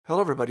Hello,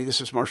 everybody. This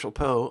is Marshall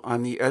Poe.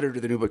 I'm the editor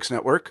of the New Books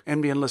Network.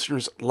 NBN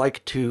listeners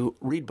like to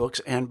read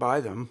books and buy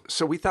them.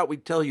 So we thought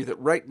we'd tell you that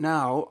right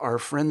now, our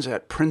friends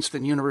at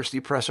Princeton University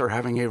Press are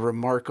having a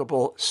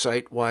remarkable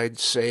site-wide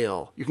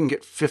sale. You can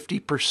get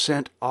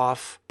 50%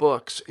 off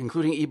books,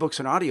 including ebooks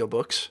and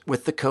audiobooks,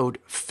 with the code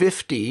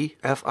 50,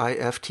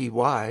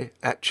 F-I-F-T-Y,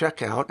 at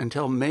checkout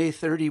until May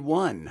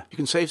 31. You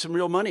can save some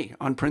real money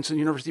on Princeton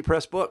University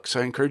Press books.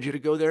 I encourage you to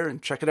go there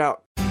and check it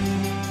out.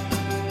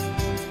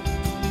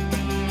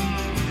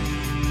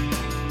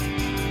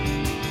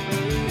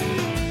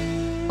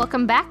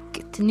 Welcome back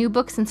to New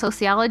Books in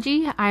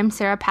Sociology. I'm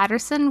Sarah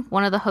Patterson,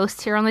 one of the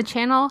hosts here on the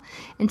channel,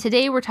 and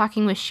today we're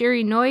talking with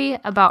Sheri Noy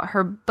about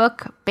her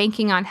book,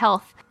 Banking on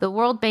Health, The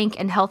World Bank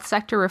and Health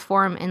Sector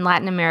Reform in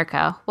Latin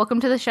America.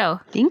 Welcome to the show.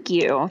 Thank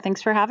you.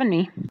 Thanks for having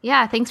me.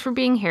 Yeah, thanks for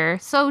being here.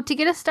 So to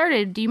get us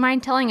started, do you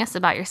mind telling us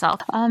about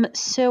yourself?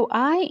 So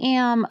I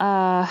am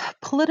a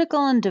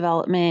political and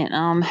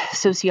development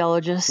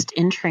sociologist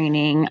in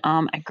training.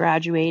 I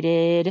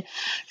graduated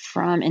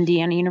from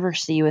Indiana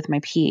University with my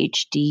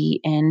PhD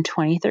in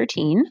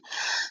 2013.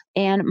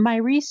 And my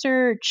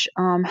research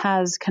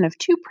has kind of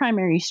two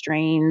primary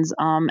strains.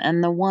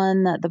 And the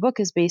one that the book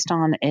is based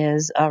on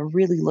is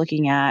really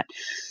looking at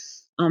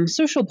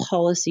social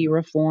policy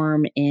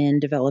reform in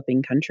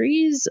developing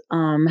countries.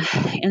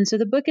 And so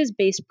the book is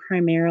based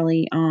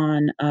primarily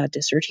on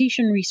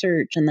dissertation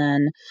research and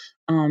then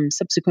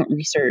subsequent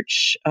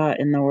research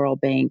in the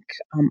World Bank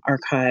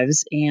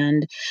archives,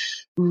 and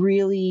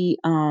really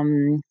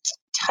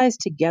ties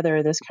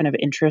together this kind of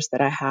interest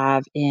that I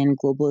have in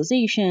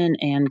globalization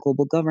and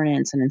global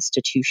governance and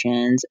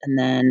institutions, and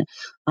then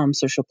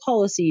social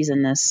policies,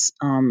 in this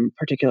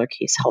particular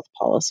case, health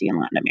policy in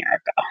Latin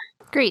America.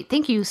 Great,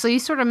 thank you. So you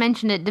sort of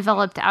mentioned it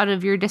developed out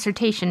of your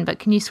dissertation, but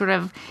can you sort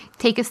of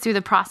take us through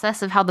the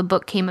process of how the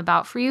book came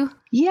about for you?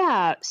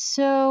 Yeah,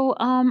 so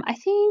I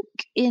think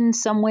in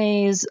some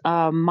ways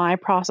my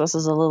process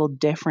is a little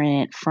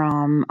different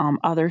from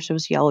other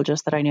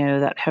sociologists that I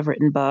know that have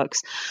written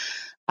books.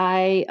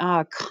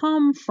 I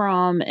come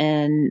from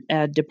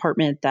a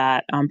department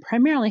that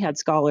primarily had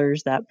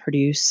scholars that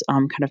produce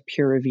kind of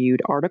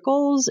peer-reviewed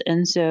articles.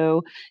 And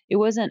so it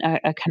wasn't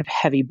a kind of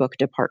heavy book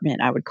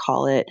department, I would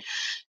call it.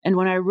 And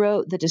when I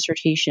wrote the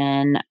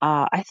dissertation,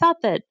 I thought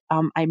that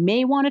I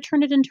may want to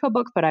turn it into a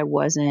book, but I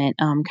wasn't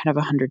kind of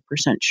 100%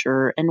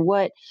 sure. And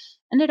what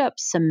ended up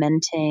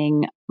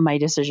cementing my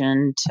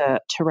decision to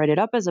write it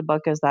up as a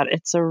book is that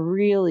it's a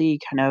really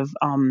kind of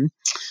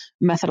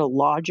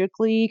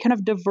methodologically kind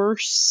of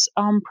diverse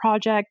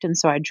project. And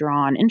so I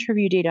draw on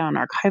interview data and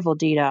archival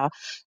data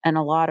and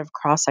a lot of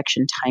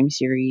cross-section time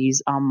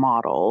series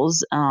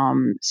models.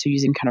 So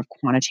using kind of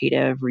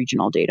quantitative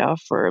regional data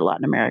for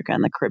Latin America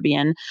and the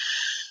Caribbean.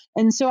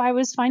 And so I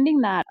was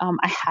finding that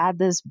I had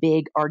this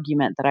big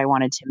argument that I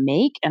wanted to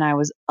make, and I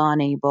was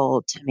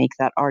unable to make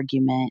that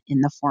argument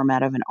in the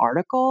format of an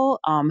article,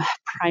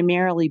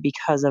 primarily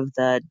because of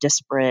the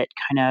disparate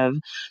kind of,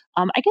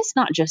 I guess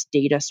not just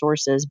data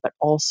sources, but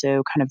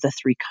also kind of the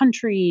three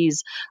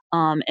countries.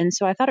 And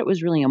so I thought it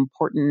was really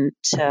important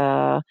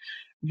to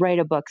write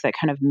a book that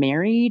kind of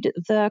married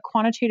the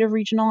quantitative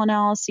regional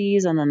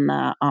analyses and then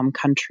the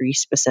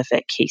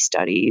country-specific case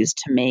studies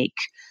to make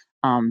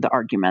the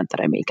argument that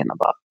I make in the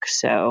book.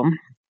 So,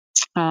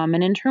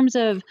 and in terms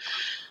of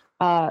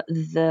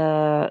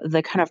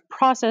the kind of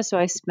process, so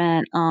I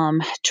spent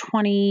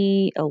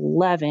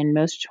 2011,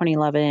 most of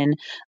 2011,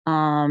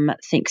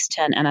 thanks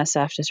to an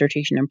NSF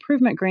dissertation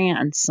improvement grant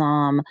and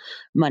some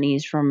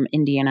monies from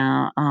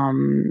Indiana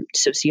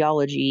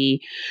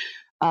sociology,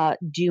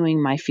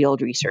 doing my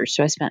field research.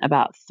 So I spent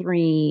about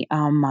 3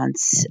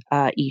 months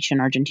each in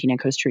Argentina,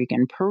 Costa Rica,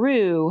 and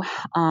Peru,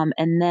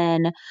 and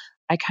then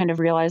I kind of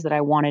realized that I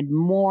wanted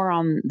more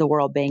on the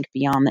World Bank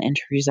beyond the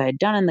interviews I had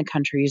done in the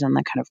countries and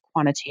the kind of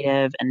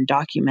quantitative and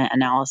document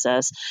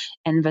analysis,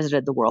 and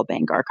visited the World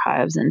Bank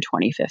archives in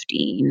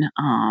 2015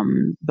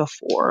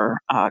 before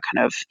kind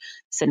of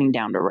sitting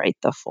down to write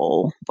the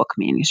full book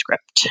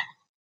manuscript.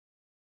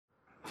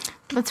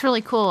 That's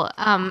really cool.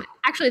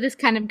 Actually, this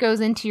kind of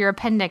goes into your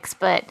appendix,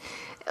 but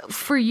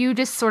for you,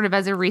 just sort of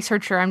as a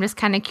researcher, I'm just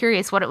kind of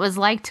curious what it was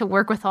like to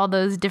work with all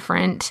those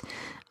different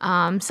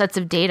sets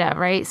of data,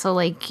 right? So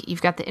like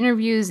you've got the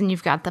interviews and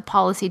you've got the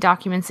policy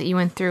documents that you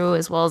went through,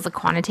 as well as the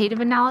quantitative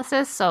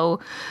analysis. So,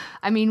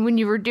 I mean, when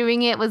you were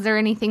doing it, was there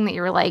anything that you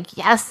were like,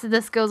 yes,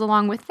 this goes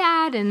along with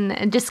that?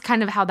 And just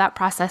kind of how that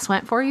process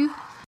went for you?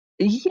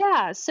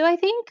 Yeah, so I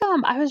think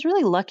I was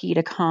really lucky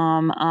to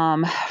come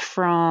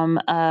from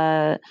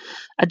a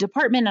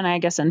department, and I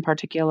guess in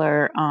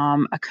particular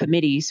a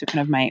committee. So kind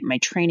of my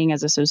training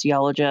as a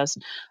sociologist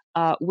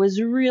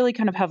was really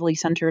kind of heavily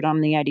centered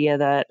on the idea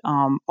that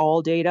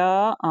all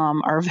data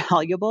are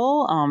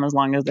valuable as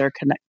long as they're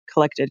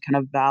collected kind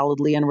of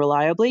validly and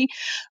reliably,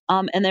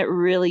 and that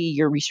really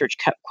your research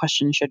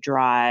question should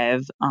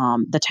drive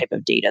the type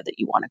of data that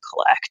you want to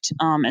collect.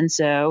 And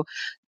so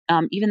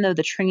even though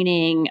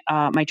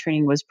my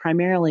training was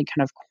primarily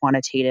kind of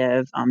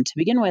quantitative to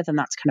begin with, and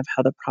that's kind of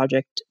how the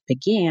project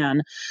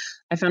began,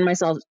 I found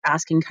myself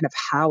asking kind of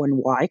how and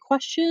why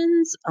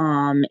questions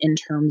in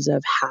terms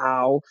of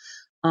how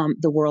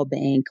the World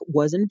Bank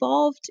was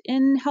involved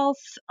in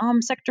health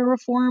sector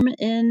reform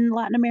in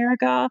Latin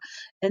America.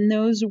 And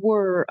those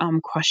were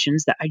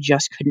questions that I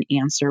just couldn't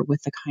answer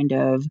with the kind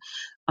of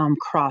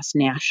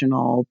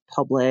cross-national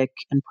public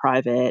and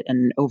private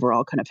and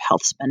overall kind of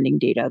health spending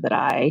data that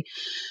I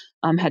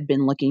had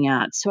been looking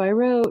at. So I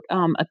wrote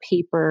a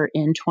paper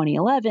in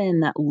 2011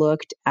 that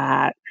looked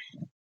at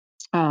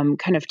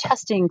kind of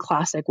testing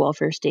classic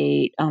welfare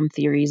state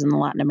theories in the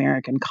Latin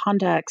American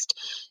context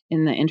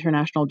in the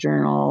International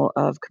Journal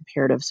of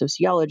Comparative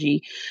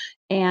Sociology.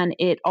 And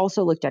it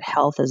also looked at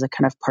health as a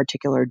kind of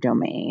particular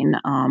domain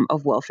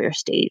of welfare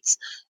states.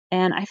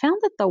 And I found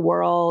that the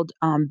World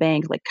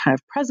Bank, like kind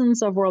of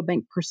presence of World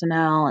Bank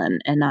personnel,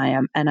 and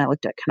I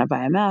looked at kind of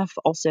IMF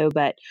also,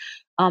 but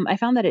I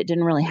found that it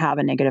didn't really have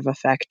a negative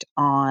effect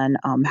on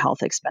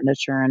health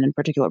expenditure, and in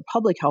particular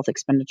public health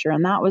expenditure.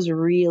 And that was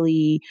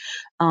really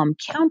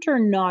counter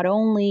not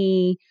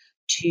only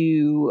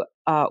to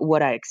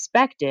what I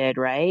expected,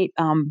 right,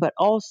 but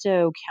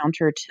also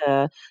counter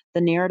to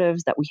the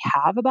narratives that we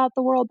have about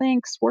the World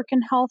Bank's work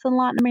in health in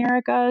Latin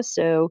America.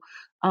 So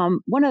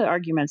one of the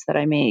arguments that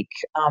I make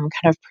kind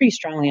of pretty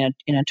strongly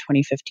in a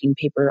 2015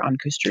 paper on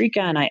Costa Rica,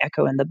 and I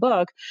echo in the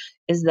book,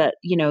 is that,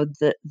 you know,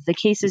 the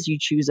cases you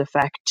choose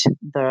affect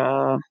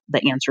the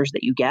answers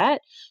that you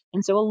get.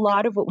 And so a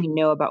lot of what we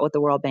know about what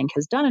the World Bank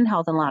has done in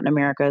health in Latin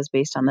America is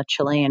based on the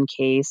Chilean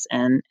case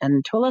and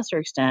to a lesser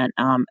extent,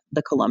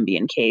 the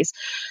Colombian case.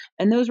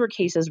 And those were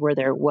cases where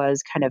there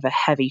was kind of a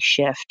heavy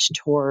shift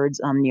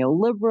towards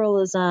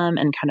neoliberalism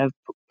and kind of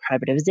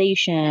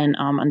privatization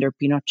under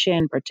Pinochet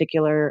in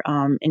particular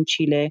in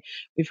Chile.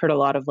 We've heard a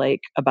lot of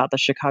about the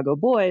Chicago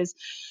Boys.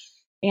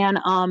 And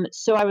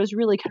so I was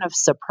really kind of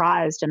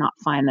surprised to not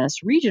find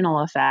this regional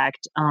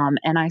effect.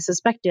 And I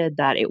suspected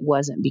that it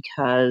wasn't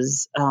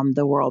because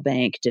the World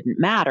Bank didn't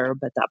matter,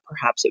 but that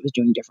perhaps it was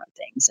doing different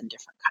things in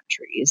different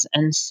countries.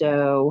 And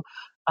so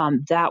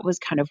that was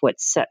kind of what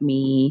set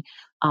me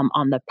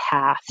on the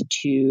path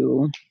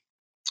to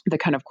the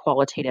kind of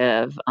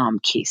qualitative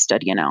case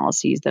study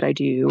analyses that I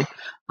do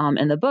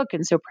in the book.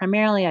 And so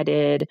primarily I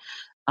did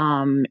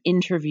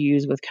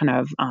interviews with kind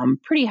of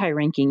pretty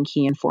high-ranking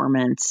key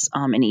informants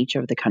in each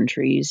of the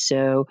countries.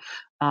 So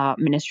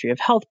Ministry of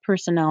Health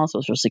personnel,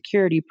 Social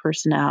Security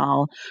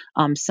personnel,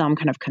 some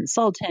kind of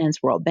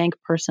consultants, World Bank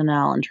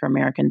personnel,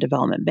 Inter-American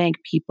Development Bank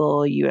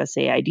people,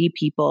 USAID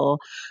people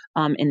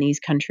in these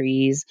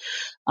countries.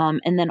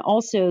 And then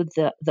also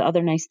the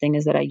other nice thing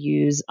is that I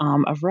use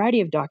a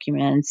variety of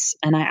documents,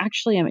 and I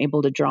actually am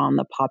able to draw on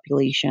the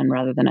population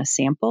rather than a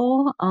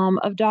sample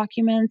of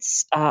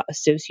documents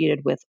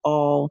associated with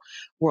all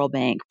World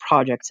Bank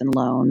projects and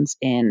loans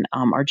in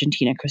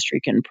Argentina, Costa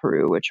Rica, and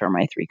Peru, which are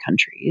my three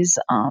countries.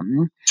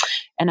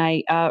 And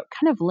I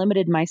kind of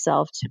limited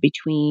myself to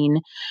between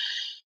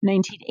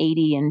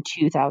 1980 and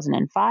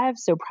 2005.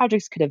 So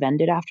projects could have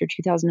ended after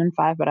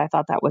 2005, but I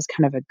thought that was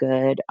kind of a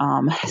good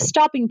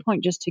stopping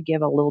point just to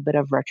give a little bit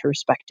of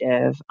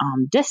retrospective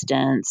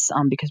distance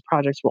because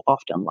projects will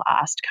often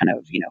last kind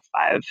of,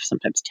 5,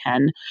 sometimes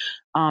 10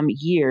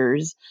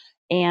 years.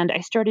 And I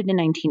started in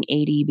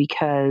 1980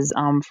 because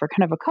for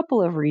kind of a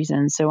couple of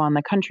reasons. So on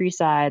the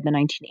countryside, the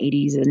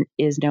 1980s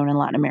is known in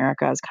Latin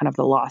America as kind of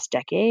the lost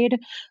decade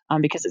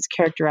because it's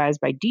characterized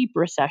by deep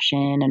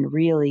recession and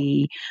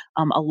really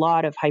a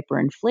lot of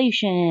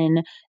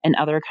hyperinflation and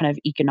other kind of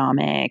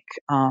economic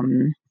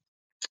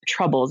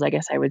troubles, I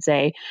guess I would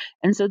say.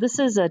 And so this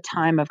is a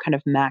time of kind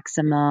of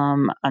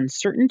maximum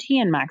uncertainty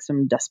and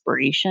maximum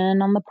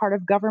desperation on the part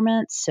of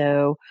government.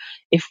 So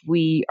if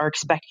we are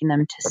expecting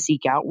them to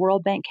seek out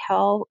World Bank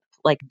help,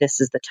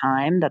 this is the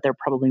time that they're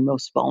probably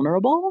most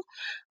vulnerable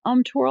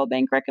to World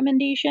Bank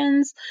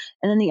recommendations.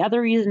 And then the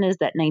other reason is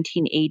that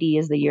 1980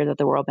 is the year that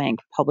the World Bank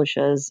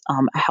publishes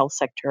a health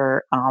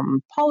sector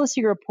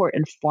policy report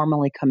and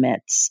formally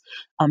commits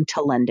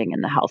to lending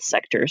in the health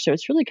sector. So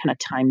it's really kind of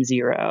time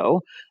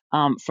zero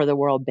for the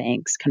World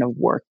Bank's kind of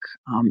work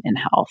in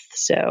health.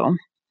 So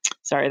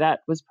sorry, that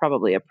was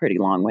probably a pretty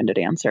long-winded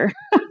answer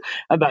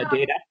about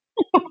data.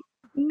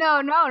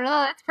 No,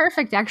 that's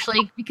perfect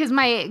actually, because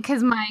my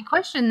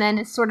question then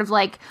is sort of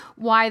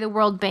why the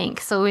World Bank?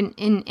 So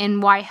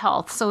in why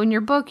health? So in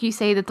your book you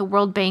say that the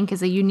World Bank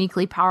is a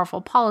uniquely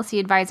powerful policy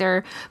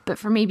advisor, but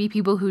for maybe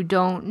people who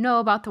don't know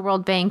about the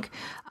World Bank,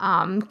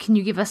 can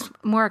you give us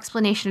more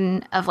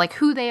explanation of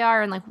who they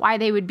are and why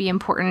they would be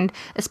important,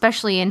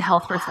 especially in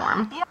health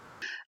reform?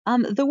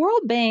 The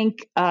World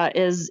Bank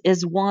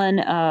is one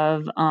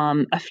of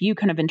a few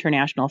kind of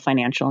international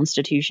financial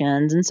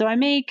institutions. And so I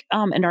make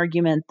an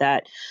argument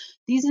that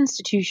these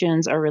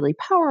institutions are really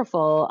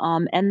powerful,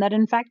 and that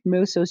in fact,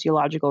 most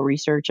sociological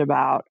research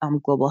about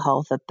global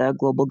health at the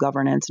global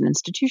governance and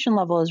institution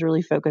level is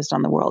really focused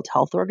on the World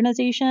Health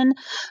Organization.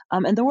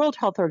 And the World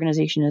Health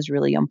Organization is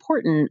really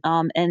important.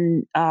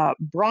 And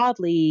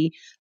broadly,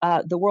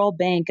 the World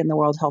Bank and the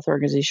World Health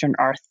Organization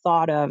are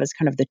thought of as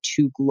kind of the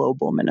two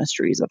global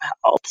ministries of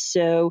health.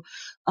 So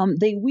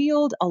they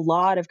wield a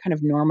lot of kind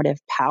of normative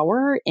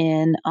power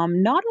in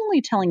not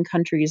only telling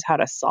countries how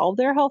to solve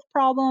their health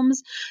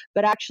problems,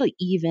 but actually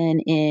even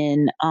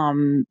in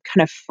kind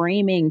of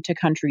framing to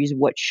countries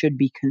what should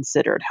be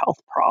considered health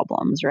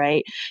problems,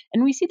 right?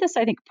 And we see this,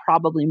 I think,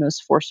 probably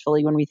most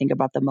forcefully when we think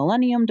about the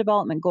Millennium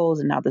Development Goals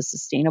and now the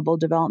Sustainable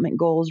Development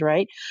Goals,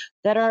 right?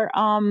 That are,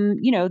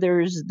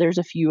 there's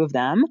a few of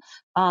them.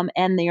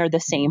 And they are the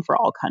same for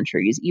all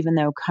countries, even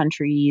though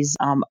countries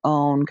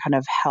own kind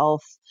of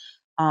health,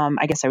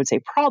 I guess I would say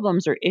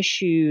problems or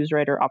issues,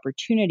 right, or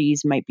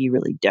opportunities might be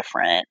really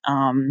different.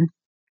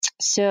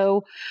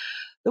 So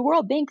the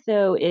World Bank,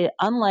 though,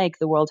 unlike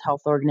the World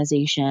Health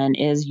Organization,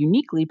 is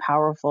uniquely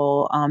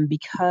powerful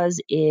because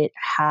it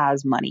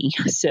has money.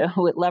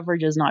 So it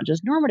leverages not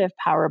just normative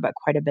power, but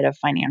quite a bit of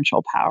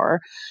financial power.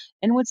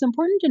 And what's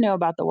important to know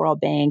about the World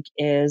Bank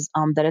is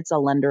that it's a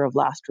lender of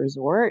last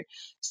resort.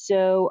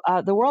 So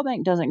the World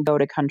Bank doesn't go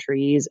to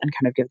countries and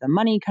kind of give them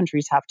money.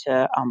 Countries have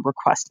to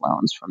request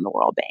loans from the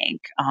World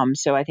Bank.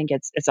 So I think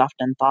it's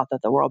often thought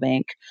that the World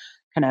Bank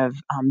kind of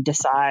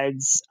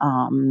decides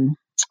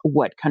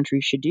what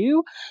countries should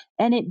do.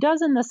 And it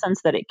does in the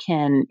sense that it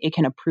can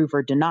approve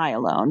or deny a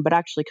loan, but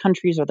actually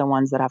countries are the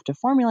ones that have to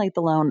formulate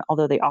the loan,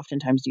 although they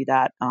oftentimes do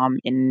that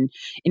in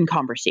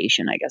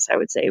conversation, I guess I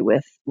would say,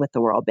 with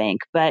the World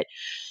Bank. But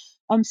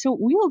so it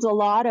wields a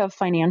lot of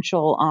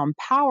financial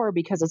power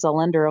because it's a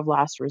lender of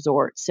last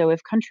resort. So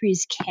if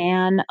countries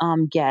can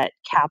get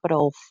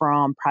capital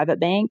from private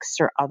banks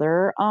or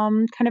other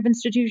kind of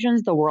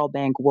institutions, the World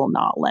Bank will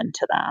not lend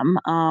to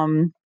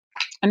them.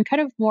 And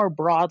kind of more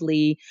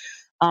broadly,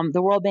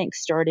 the World Bank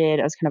started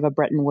as kind of a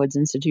Bretton Woods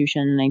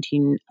institution in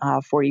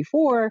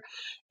 1944,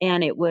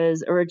 and it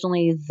was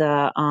originally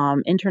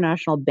the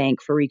International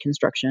Bank for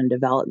Reconstruction and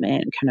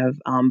Development, kind of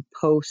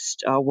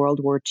post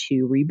World War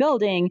II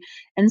rebuilding.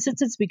 And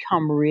since it's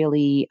become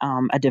really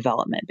a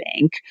development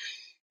bank.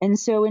 And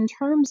so in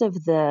terms of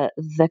the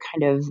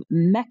kind of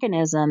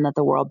mechanism that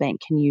the World Bank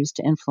can use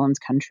to influence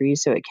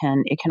countries, so it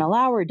can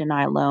allow or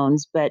deny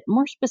loans, but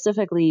more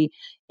specifically,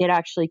 it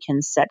actually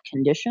can set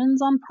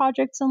conditions on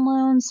projects and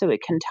loans. So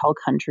it can tell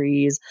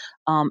countries,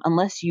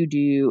 unless you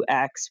do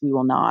X, we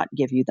will not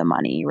give you the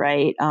money,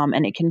 right?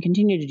 And it can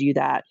continue to do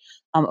that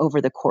over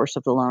the course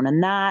of the loan.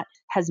 And that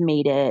has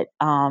made it,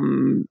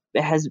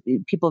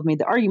 people have made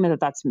the argument that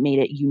that's made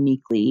it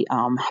uniquely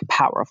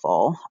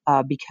powerful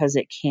because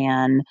it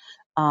can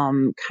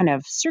kind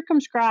of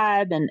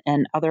circumscribe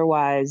and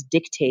otherwise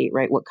dictate,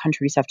 right, what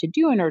countries have to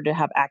do in order to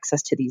have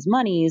access to these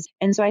monies.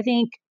 And so I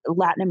think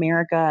Latin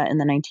America in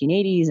the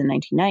 1980s and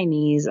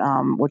 1990s,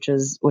 which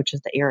is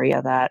the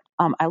area that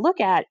I look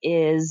at,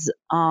 is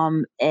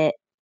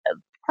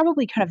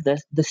probably kind of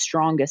the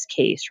strongest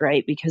case,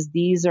 right? Because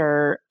these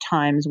are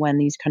times when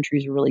these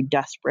countries are really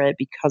desperate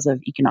because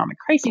of economic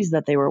crises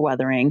that they were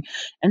weathering.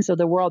 And so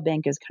the World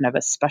Bank is kind of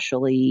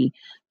especially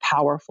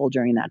powerful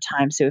during that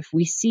time. So if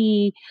we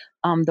see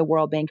the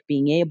World Bank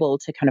being able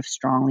to kind of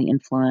strongly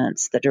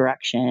influence the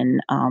direction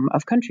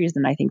of countries,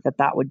 then I think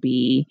that would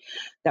be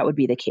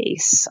the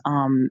case.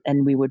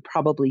 And we would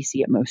probably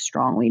see it most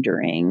strongly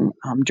during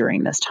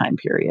this time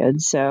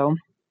period. So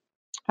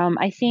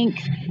I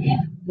think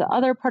the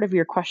other part of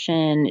your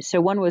question,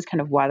 so one was kind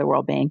of why the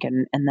World Bank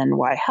and then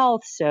why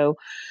health. So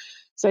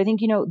I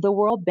think, the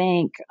World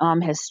Bank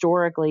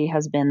historically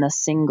has been the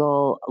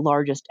single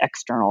largest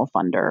external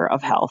funder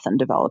of health in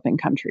developing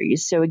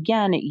countries. So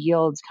again, it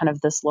yields kind of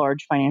this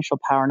large financial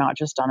power, not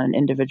just on an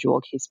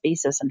individual case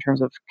basis in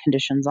terms of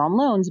conditions on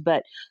loans,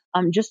 but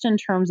just in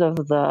terms of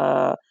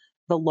the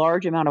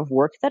large amount of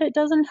work that it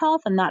does in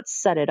health, and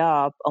that's set it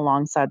up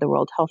alongside the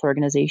World Health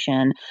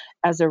Organization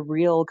as a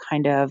real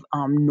kind of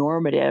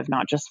normative,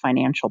 not just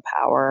financial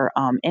power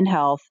in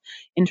health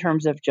in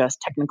terms of just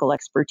technical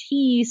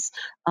expertise,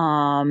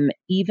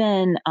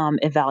 even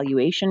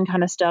evaluation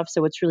kind of stuff.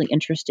 So what's really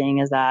interesting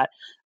is that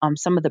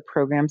some of the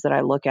programs that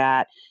I look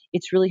at,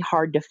 it's really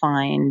hard to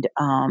find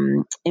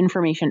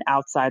information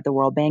outside the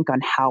World Bank on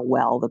how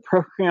well the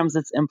programs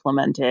it's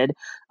implemented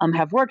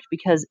have worked,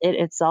 because it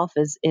itself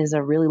is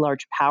a really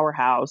large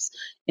powerhouse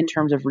in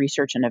terms of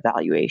research and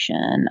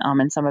evaluation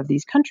in some of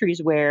these countries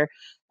where,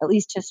 at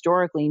least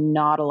historically,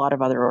 not a lot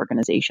of other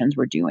organizations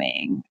were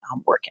doing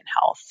work in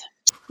health.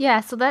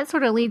 Yeah, so that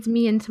sort of leads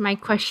me into my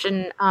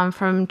question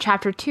from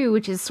chapter 2,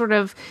 which is sort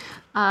of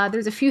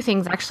There's a few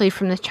things actually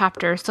from this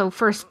chapter. So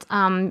first,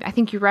 I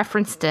think you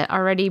referenced it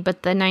already,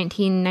 but the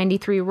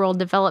 1993 World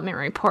Development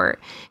Report,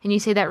 and you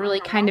say that really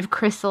kind of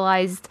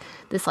crystallized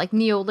this like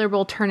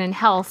neoliberal turn in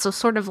health. So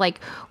sort of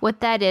like what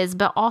that is,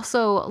 but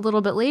also a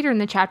little bit later in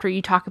the chapter,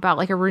 you talk about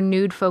like a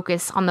renewed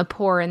focus on the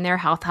poor and their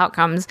health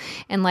outcomes,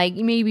 and like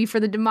maybe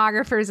for the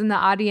demographers in the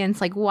audience,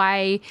 like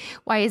why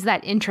is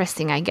that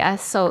interesting? I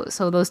guess so.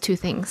 So those two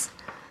things.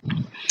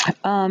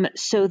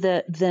 So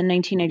the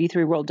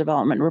 1993 World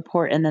Development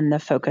Report, and then the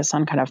focus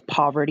on kind of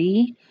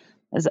poverty,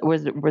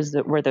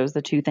 were those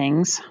the two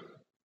things?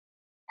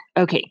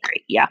 Okay,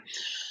 great. Yeah.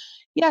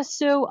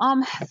 So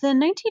the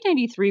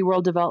 1993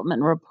 World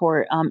Development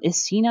Report is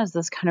seen as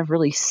this kind of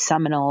really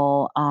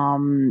seminal,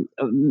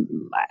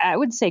 I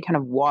would say, kind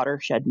of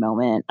watershed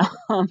moment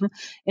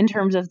in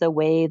terms of the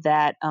way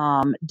that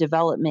the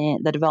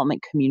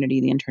development community,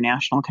 the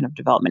international kind of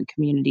development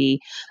community,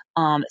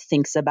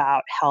 thinks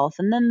about health.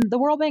 And then the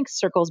World Bank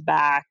circles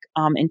back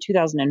in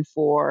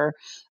 2004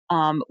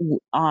 on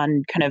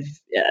kind of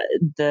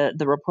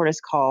the report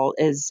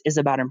is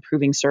about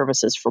improving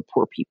services for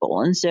poor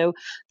people. And so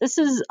this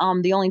is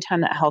the only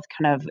time that health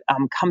kind of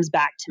comes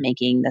back to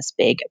making this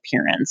big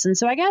appearance. And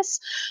so I guess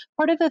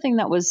part of the thing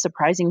that was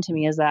surprising to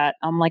me is that,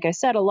 like I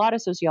said, a lot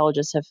of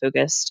sociologists have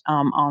focused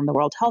on the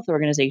World Health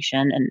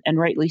Organization, and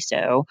rightly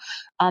so.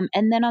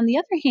 And then on the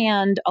other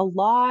hand, a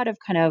lot of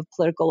kind of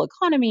political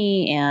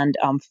economy and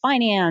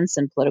finance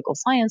and political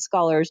science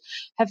scholars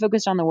have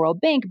focused on the World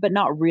Bank, but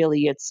not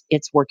really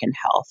its work in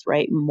health,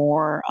 right?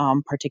 More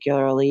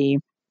particularly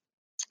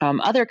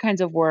other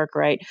kinds of work,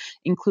 right,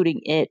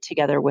 including it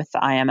together with the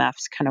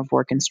IMF's kind of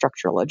work in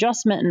structural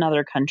adjustment in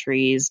other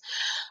countries.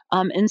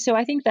 And so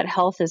I think that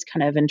health is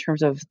kind of, in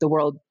terms of the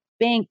World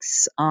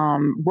Bank's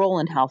role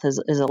in health, is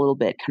a little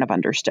bit kind of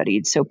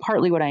understudied. So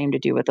partly what I aim to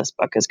do with this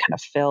book is kind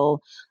of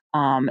fill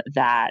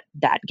that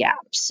gap.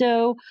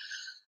 So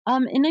in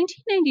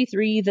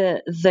 1993,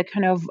 the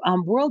kind of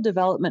World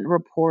Development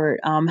Report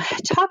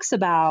talks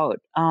about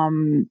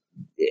kind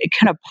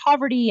of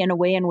poverty and a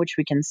way in which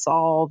we can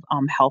solve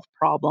health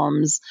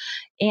problems,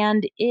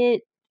 and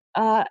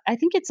I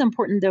think it's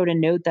important, though, to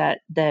note that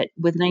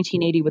with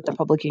 1980, with the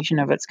publication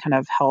of its kind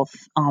of health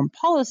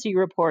policy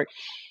report,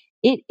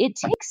 it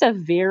takes a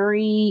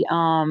very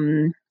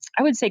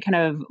I would say kind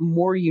of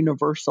more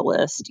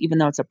universalist, even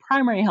though it's a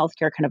primary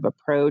healthcare kind of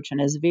approach, and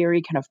is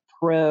very kind of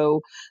pro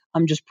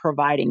just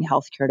providing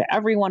healthcare to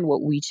everyone,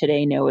 what we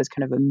today know as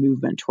kind of a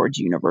movement towards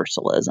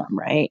universalism,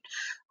 right?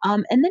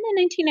 And then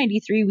in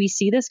 1993, we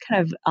see this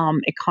kind of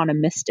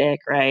economistic,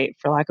 right,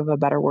 for lack of a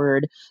better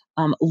word,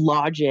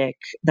 logic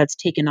that's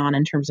taken on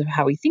in terms of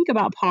how we think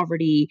about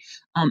poverty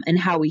and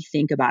how we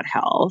think about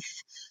health.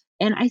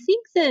 And I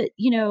think that,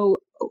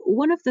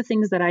 one of the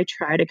things that I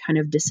try to kind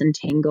of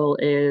disentangle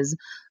is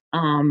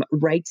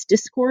rights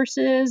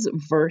discourses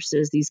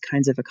versus these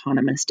kinds of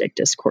economistic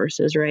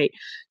discourses, right?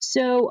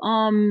 So,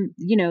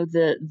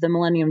 the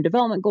Millennium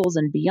Development Goals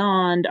and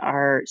beyond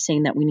are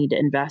saying that we need to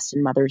invest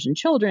in mothers and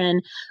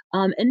children,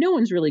 and no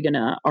one's really going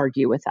to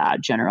argue with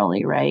that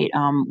generally, right?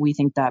 We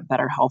think that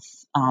better health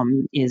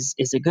is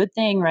a good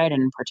thing, right?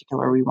 And in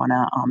particular, we want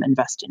to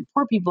invest in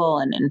poor people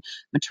and in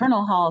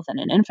maternal health and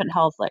in infant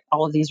health. Like,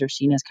 all of these are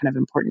seen as kind of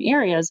important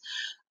areas.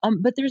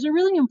 But there's a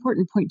really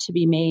important point to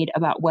be made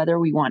about whether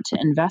we want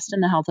to invest in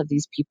the health of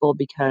these people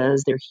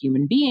because they're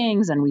human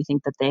beings and we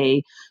think that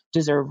they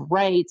deserve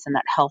rights and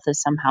that health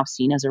is somehow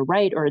seen as a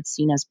right, or it's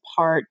seen as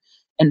part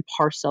and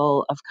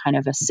parcel of kind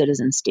of a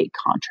citizen state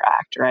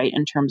contract, right,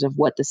 in terms of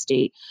what the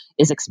state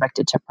is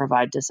expected to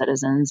provide to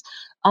citizens,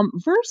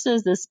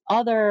 versus this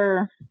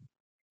other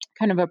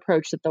kind of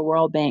approach that the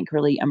World Bank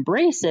really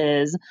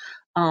embraces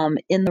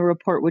in the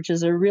report, which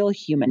is a real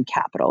human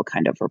capital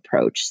kind of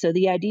approach. So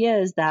the idea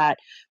is that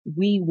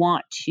we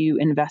want to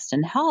invest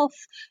in health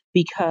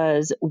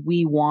because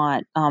we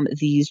want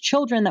these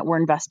children that we're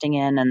investing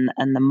in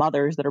and the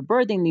mothers that are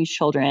birthing these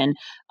children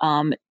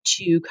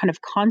to kind of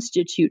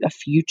constitute a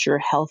future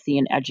healthy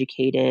and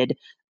educated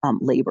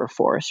labor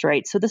force,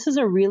 right? So this is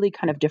a really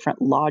kind of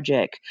different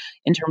logic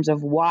in terms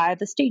of why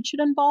the state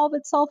should involve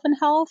itself in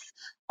health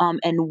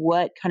and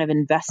what kind of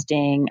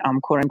investing,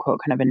 quote unquote,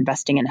 kind of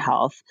investing in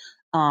health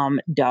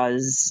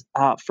does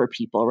for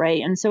people,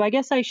 right? And so I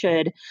guess I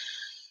should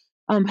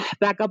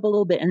back up a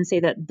little bit and say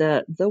that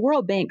the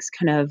World Bank's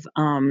kind of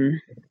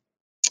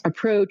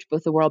approach,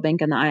 both the World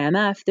Bank and the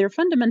IMF, they're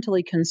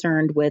fundamentally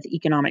concerned with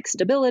economic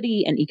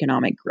stability and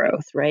economic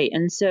growth, right?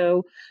 And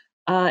so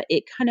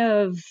it kind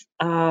of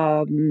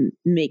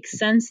makes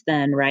sense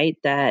then, right,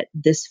 that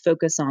this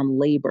focus on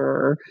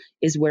labor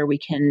is where we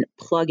can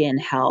plug in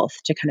health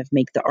to kind of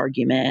make the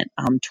argument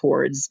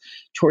towards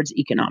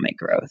economic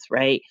growth,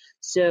 right?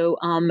 So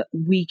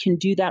we can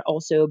do that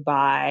also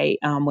by,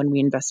 when we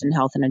invest in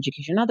health and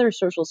education, other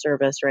social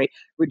service, right,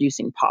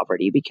 reducing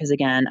poverty, because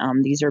again,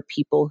 these are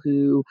people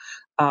who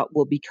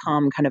will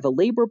become kind of a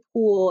labor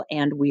pool,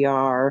 and we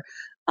are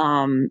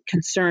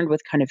concerned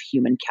with kind of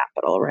human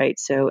capital, right?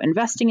 So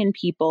investing in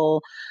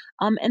people.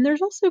 And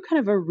there's also kind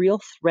of a real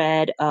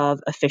thread of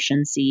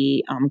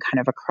efficiency kind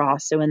of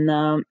across. So in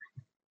the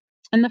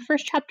In the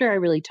first chapter, I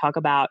really talk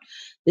about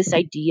this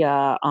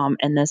idea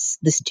and this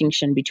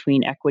distinction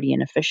between equity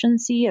and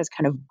efficiency as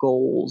kind of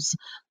goals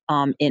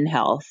in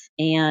health.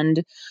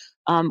 And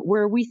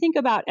where we think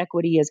about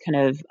equity as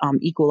kind of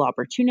equal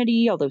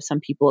opportunity, although some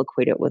people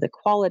equate it with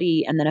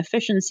equality, and then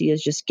efficiency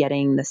is just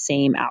getting the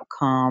same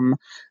outcome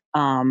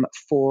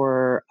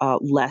for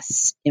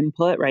less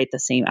input, right? The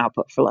same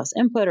output for less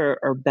input,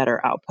 or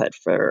better output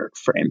for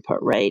input,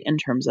 right? In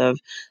terms of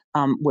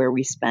where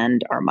we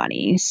spend our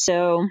money.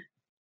 So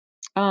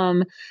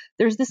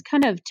there's this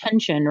kind of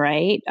tension,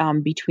 right,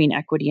 between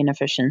equity and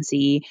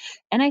efficiency.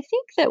 And I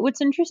think that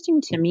what's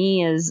interesting to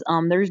me is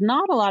there's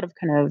not a lot of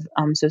kind of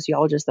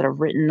sociologists that have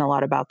written a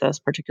lot about this,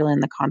 particularly in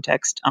the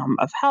context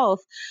of health.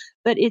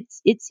 But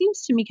it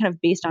seems to me, kind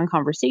of based on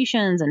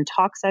conversations and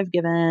talks I've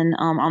given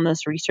on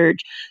this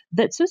research,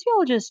 that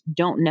sociologists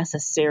don't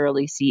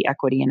necessarily see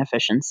equity and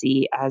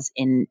efficiency as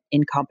in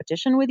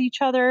competition with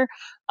each other.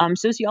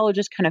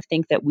 Sociologists kind of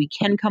think that we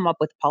can come up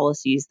with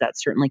policies that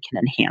certainly can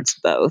enhance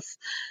both.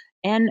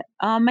 And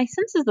my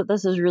sense is that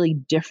this is really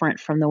different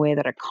from the way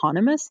that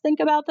economists think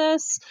about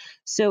this.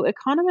 So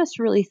economists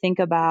really think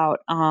about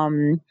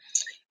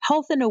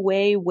health in a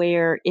way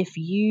where if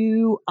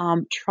you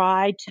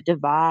try to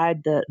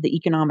divide the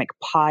economic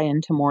pie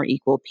into more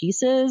equal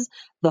pieces,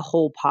 the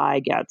whole pie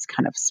gets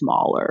kind of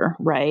smaller,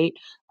 right?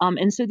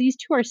 And so these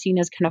two are seen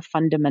as kind of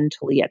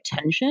fundamentally at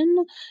tension.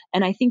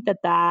 And I think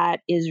that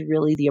that is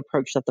really the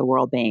approach that the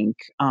World Bank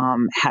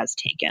has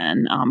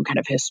taken kind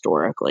of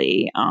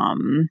historically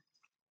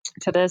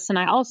to this. And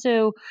I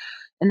also,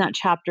 in that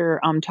chapter,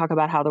 talk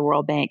about how the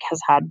World Bank has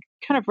had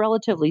kind of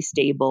relatively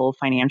stable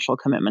financial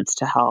commitments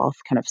to health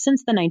kind of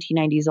since the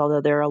 1990s,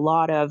 although there are a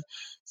lot of,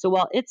 so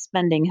while its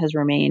spending has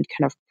remained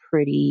kind of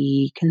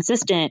pretty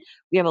consistent,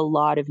 we have a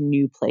lot of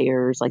new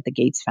players like the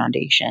Gates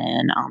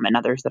Foundation and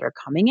others that are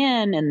coming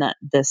in, and that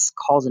this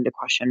calls into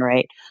question,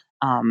 right,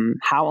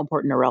 how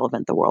important or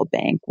relevant the World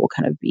Bank will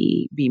kind of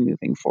be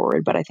moving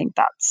forward. But I think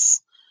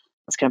that's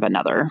kind of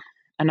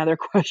another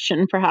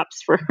question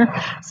perhaps for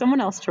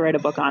someone else to write a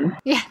book on.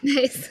 Yeah,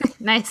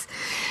 nice.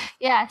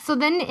 Yeah. So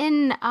then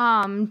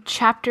in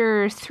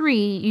chapter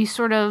 3, you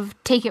sort of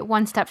take it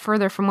one step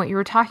further from what you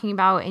were talking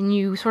about, and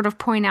you sort of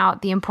point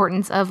out the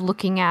importance of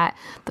looking at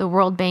the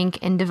World Bank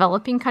in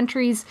developing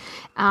countries.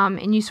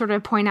 And you sort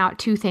of point out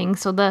two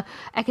things. So the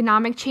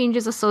economic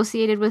changes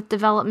associated with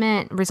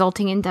development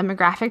resulting in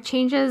demographic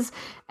changes,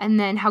 and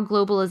then how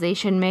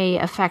globalization may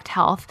affect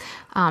health.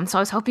 So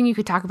I was hoping you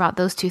could talk about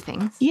those two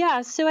things.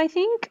 Yeah. So I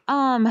think,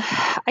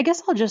 I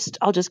guess I'll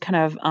just kind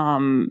of,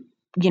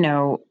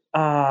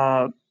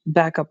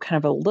 back up kind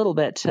of a little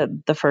bit to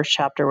the first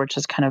chapter, which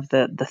is kind of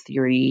the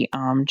theory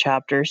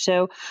chapter.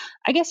 So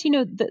I guess,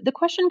 the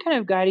question kind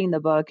of guiding the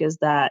book is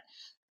that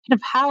kind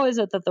of how is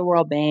it that the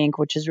World Bank,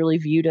 which is really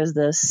viewed as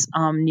this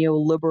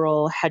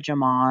neoliberal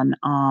hegemon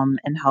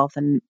in health,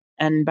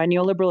 and by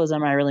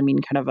neoliberalism, I really mean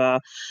kind of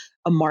a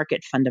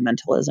market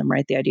fundamentalism,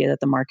 right? The idea that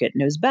the market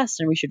knows best,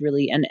 and we should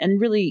really, and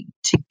really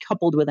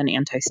coupled with an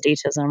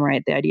anti-statism,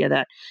 right? The idea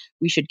that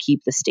we should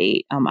keep the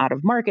state out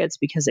of markets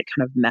because it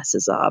kind of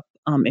messes up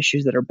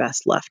issues that are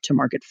best left to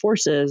market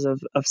forces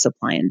of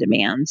supply and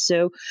demand.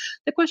 So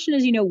the question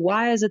is,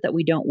 why is it that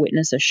we don't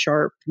witness a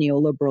sharp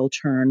neoliberal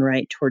turn,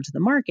 right, towards the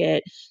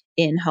market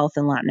in health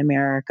in Latin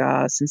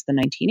America since the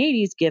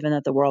 1980s, given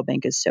that the World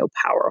Bank is so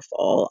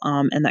powerful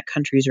and that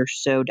countries are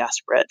so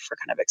desperate for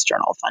kind of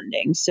external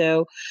funding?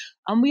 So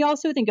we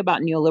also think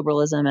about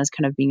neoliberalism as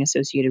kind of being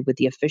associated with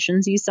the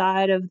efficiency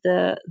side of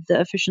the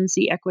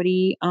efficiency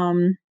equity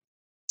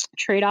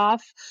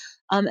trade-off.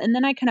 And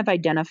then I kind of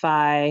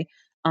identify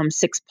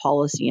 6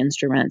 policy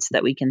instruments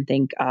that we can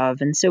think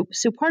of. And so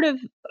part of,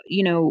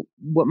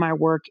 what my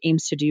work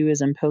aims to do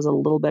is impose a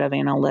little bit of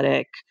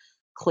analytic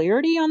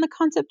clarity on the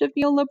concept of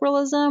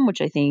neoliberalism,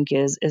 which I think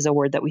is a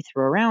word that we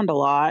throw around a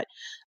lot.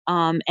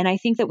 And I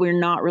think that we're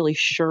not really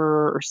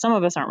sure, or some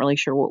of us aren't really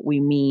sure what we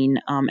mean.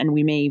 And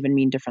we may even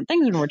mean different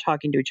things when we're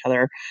talking to each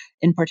other,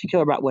 in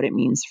particular about what it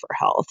means for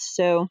health.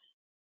 So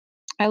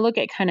I look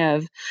at kind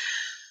of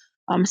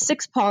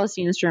 6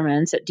 policy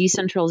instruments at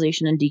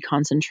decentralization and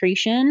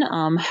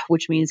deconcentration,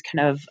 which means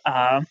kind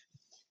of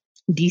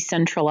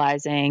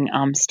decentralizing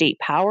state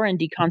power, and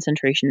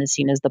deconcentration is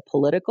seen as the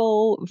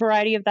political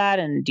variety of that,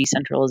 and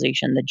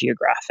decentralization, the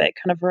geographic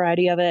kind of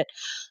variety of it.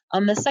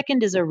 The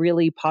second is a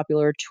really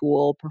popular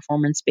tool,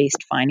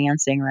 performance-based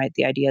financing, right?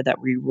 The idea that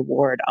we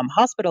reward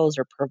hospitals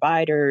or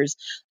providers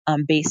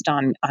based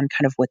on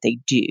kind of what they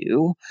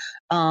do.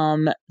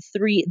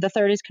 The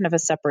third is kind of a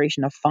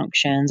separation of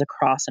functions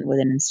across and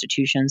within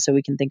institutions. So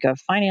we can think of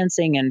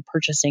financing and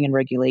purchasing and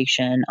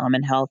regulation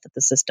in health at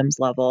the systems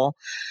level.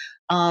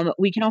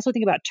 We can also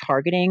think about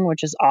targeting,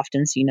 which is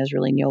often seen as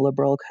really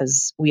neoliberal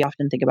because we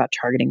often think about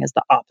targeting as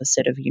the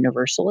opposite of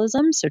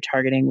universalism. So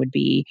targeting would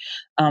be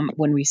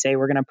when we say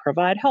we're going to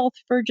provide health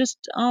for just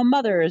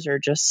mothers or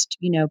just,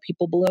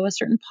 people below a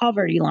certain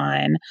poverty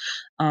line,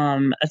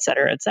 et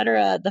cetera, et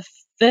cetera. The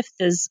fifth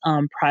is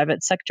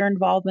private sector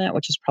involvement,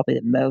 which is probably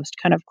the most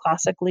kind of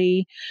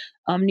classically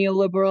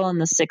neoliberal. And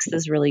the sixth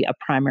is really a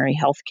primary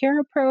healthcare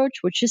approach,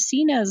 which is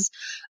seen as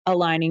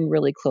aligning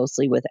really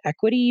closely with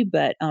equity,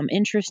 but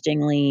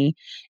interestingly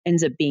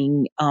ends up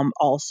being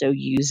also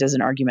used as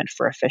an argument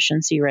for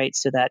efficiency, right?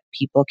 So that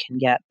people can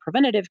get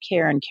preventative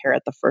care and care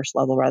at the first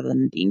level rather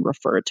than being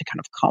referred to kind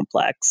of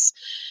complex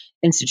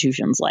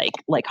institutions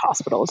like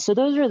hospitals. So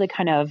those are the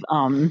kind of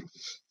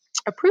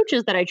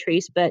approaches that I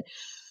trace. But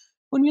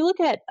when we look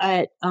at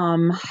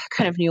kind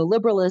of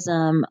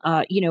neoliberalism,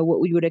 what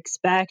we would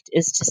expect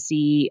is to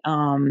see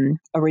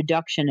a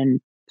reduction in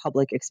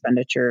public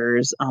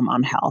expenditures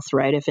on health,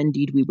 right? If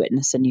indeed we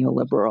witness a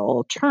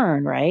neoliberal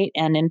turn, right?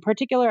 And in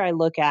particular, I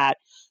look at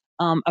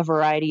a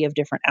variety of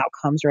different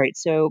outcomes, right?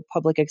 So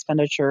public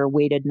expenditure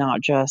weighted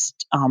not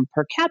just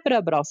per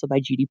capita, but also by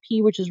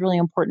GDP, which is really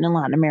important in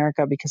Latin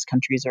America because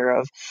countries are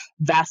of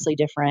vastly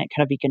different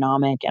kind of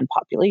economic and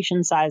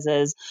population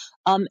sizes.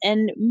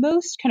 And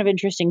most kind of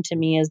interesting to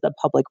me is the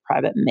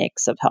public-private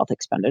mix of health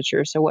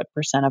expenditure. So what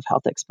percent of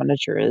health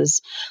expenditure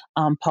is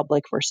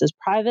public versus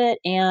private?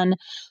 And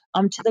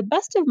to the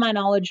best of my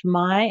knowledge,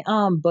 my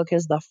book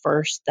is the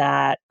first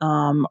that,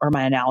 or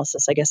my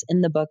analysis, I guess,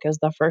 in the book is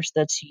the first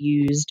that's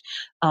used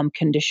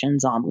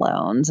conditions on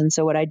loans. And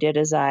so what I did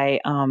is I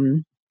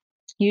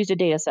used a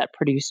data set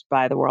produced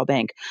by the World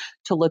Bank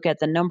to look at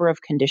the number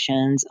of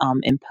conditions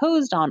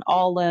imposed on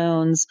all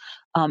loans,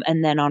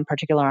 and then on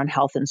particular on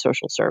health and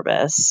social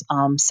service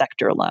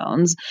sector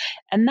loans.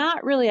 And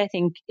that really, I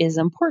think, is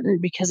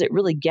important because it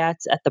really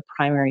gets at the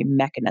primary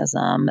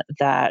mechanism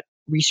that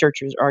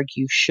researchers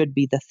argue should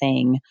be the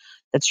thing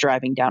that's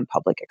driving down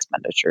public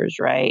expenditures,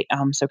 right?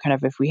 So kind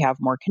of if we have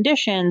more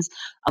conditions,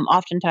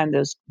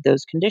 oftentimes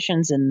those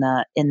conditions in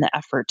the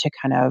effort to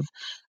kind of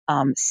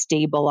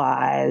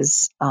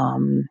stabilize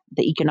the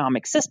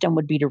economic system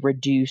would be to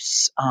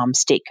reduce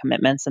state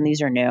commitments. And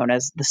these are known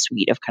as the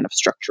suite of kind of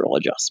structural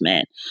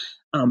adjustment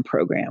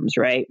programs,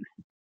 right?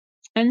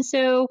 And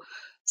so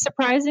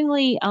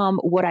surprisingly,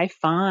 what I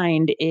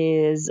find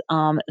is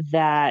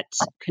that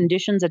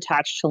conditions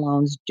attached to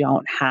loans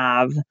don't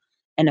have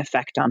an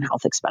effect on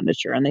health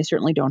expenditure, and they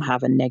certainly don't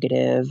have a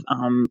negative,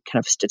 kind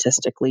of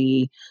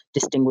statistically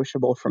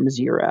distinguishable from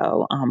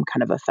zero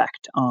kind of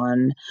effect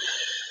on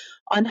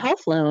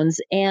health loans.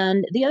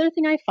 And the other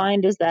thing I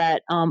find is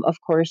that, of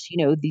course,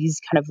 these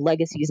kind of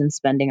legacies in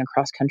spending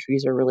across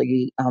countries are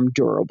really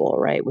durable,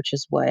 right? Which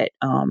is what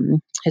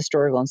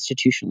historical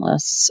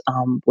institutionalists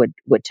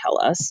would tell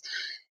us.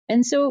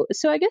 And so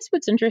I guess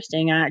what's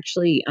interesting, I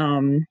actually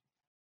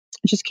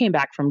just came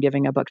back from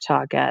giving a book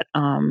talk at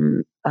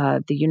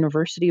the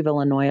University of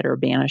Illinois at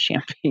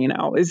Urbana-Champaign.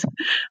 I always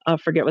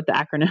forget what the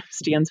acronym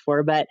stands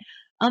for, but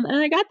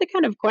and I got the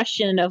kind of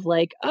question of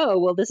like, oh,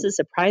 well, this is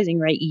surprising,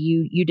 right?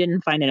 You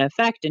didn't find an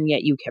effect and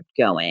yet you kept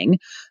going.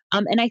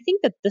 And I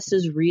think that this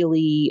is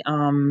really,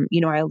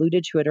 I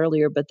alluded to it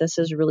earlier, but this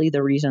is really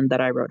the reason that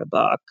I wrote a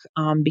book,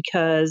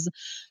 because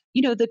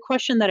the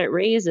question that it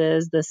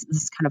raises, this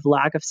kind of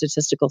lack of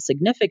statistical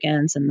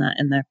significance in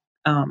the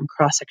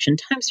cross-section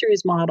time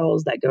series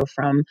models that go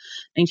from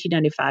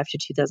 1995 to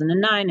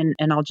 2009.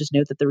 And I'll just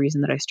note that the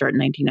reason that I start in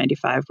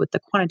 1995 with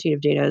the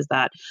quantitative data is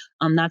that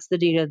that's the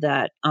data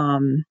that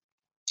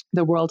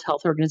the World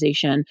Health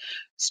Organization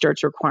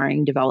starts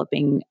requiring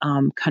developing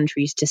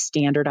countries to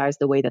standardize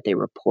the way that they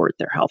report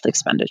their health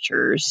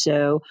expenditures.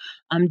 So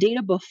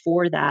data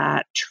before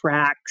that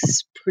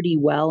tracks pretty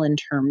well in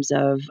terms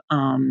of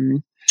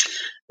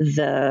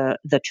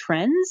the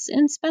trends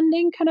in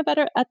spending kind of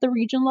at the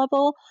region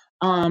level,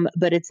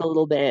 but it's a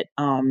little bit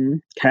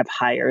kind of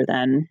higher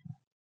than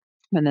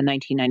the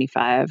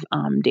 1995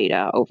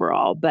 data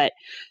overall,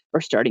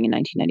 or starting in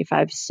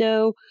 1995.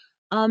 So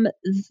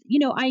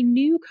I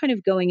knew kind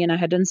of going in, I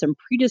had done some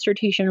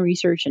pre-dissertation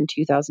research in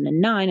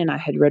 2009, and I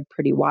had read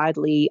pretty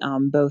widely,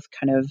 both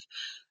kind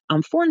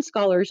of foreign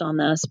scholars on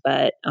this,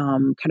 but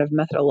kind of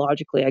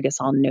methodologically, I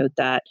guess I'll note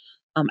that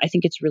I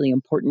think it's really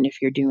important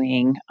if you're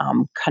doing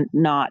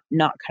not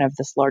kind of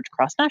this large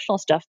cross-national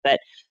stuff, but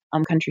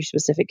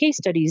country-specific case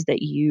studies,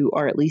 that you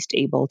are at least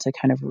able to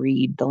kind of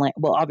read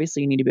well,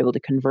 obviously you need to be able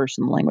to converse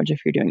in the language if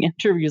you're doing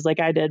interviews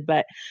like I did,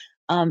 but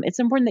it's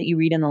important that you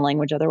read in the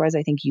language. Otherwise,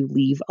 I think you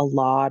leave a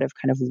lot of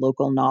kind of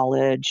local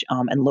knowledge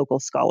and local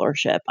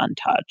scholarship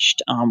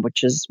untouched,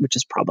 which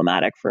is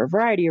problematic for a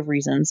variety of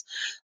reasons.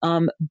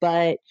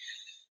 But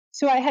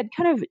so I had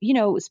kind of,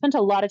 spent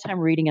a lot of time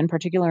reading, in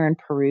particular in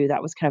Peru.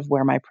 That was kind of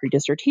where my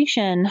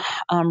pre-dissertation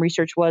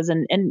research was.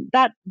 And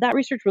that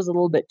research was a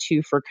little bit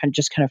too for kind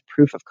of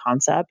proof of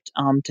concept,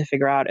 to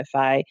figure out if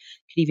I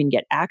could even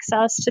get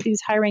access to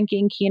these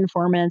high-ranking key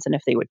informants and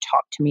if they would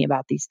talk to me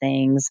about these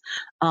things.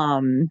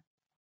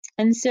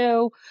 And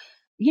so,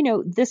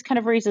 this kind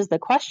of raises the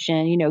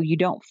question, you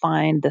don't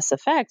find this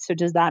effect. So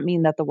does that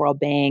mean that the World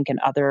Bank and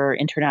other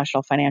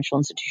international financial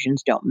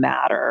institutions don't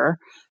matter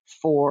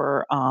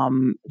for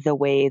the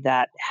way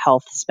that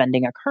health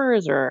spending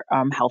occurs or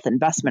health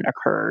investment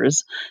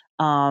occurs?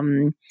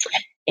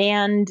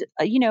 And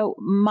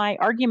my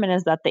argument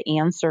is that the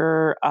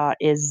answer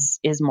is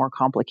more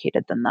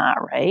complicated than that,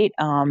 right?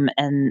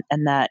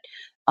 And that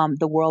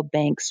the World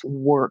Bank's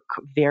work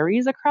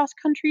varies across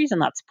countries,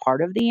 and that's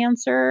part of the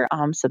answer.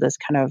 So this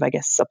kind of, I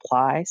guess,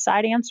 supply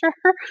side answer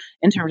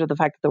in terms of the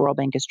fact that the World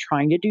Bank is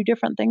trying to do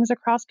different things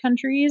across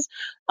countries,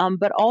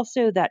 but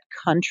also that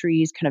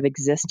countries' kind of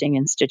existing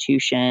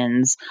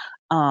institutions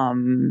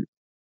kind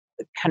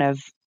of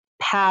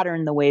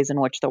pattern the ways in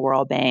which the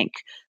World Bank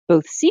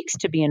both seeks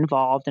to be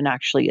involved and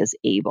actually is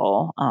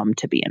able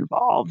to be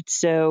involved.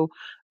 So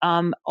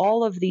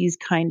all of these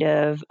kind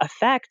of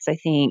effects, I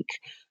think,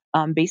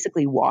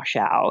 basically wash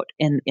out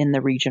in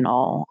the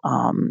regional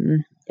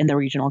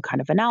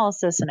kind of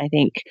analysis, and I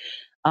think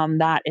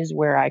that is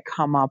where I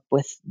come up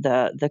with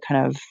the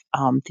kind of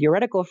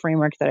theoretical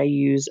framework that I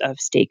use of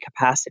state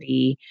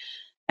capacity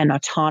and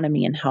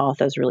autonomy in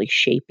health as really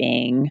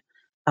shaping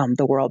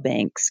the World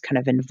Bank's kind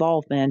of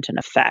involvement and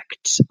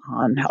effect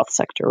on health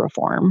sector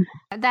reform.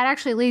 That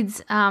actually leads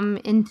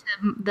into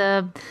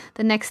the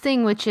next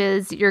thing, which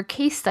is your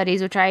case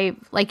studies, which I,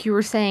 like you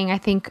were saying, I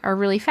think are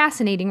really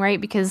fascinating,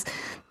 right? Because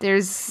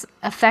there's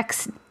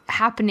effects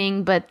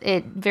happening, but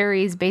it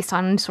varies based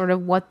on sort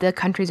of what the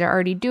countries are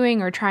already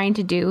doing or trying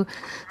to do.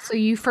 So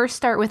you first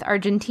start with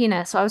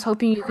Argentina. So I was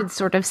hoping you could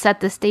sort of set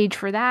the stage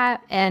for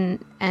that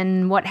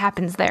and what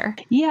happens there.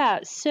 Yeah.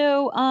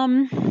 So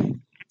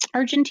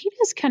Argentina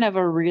is kind of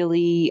a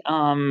really,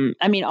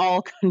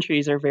 all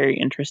countries are very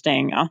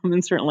interesting,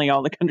 and certainly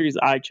all the countries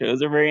I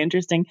chose are very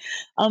interesting.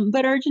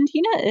 But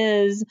Argentina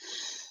is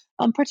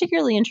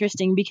particularly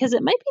interesting because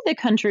it might be the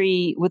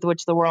country with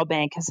which the World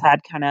Bank has had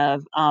kind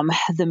of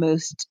the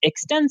most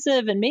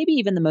extensive and maybe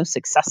even the most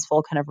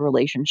successful kind of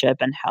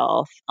relationship in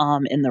health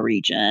in the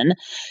region.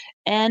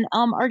 And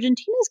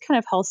Argentina's kind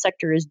of health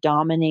sector is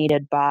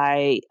dominated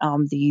by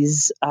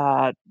these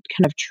kind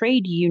of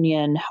trade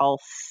union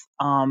health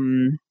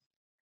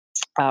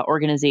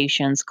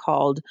organizations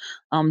called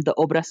the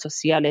Obras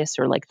Sociales,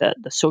 or like the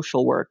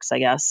social works, I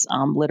guess,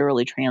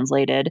 literally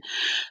translated.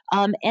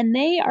 And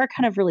they are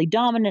kind of really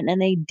dominant, and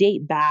they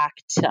date back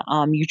to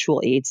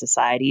mutual aid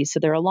societies. So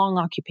there are long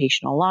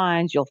occupational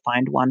lines. You'll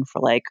find one for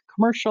like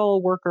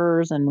commercial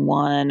workers,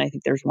 and I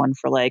think there's one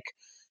for like,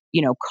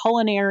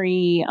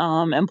 culinary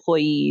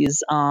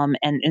employees.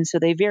 And so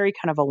they vary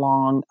kind of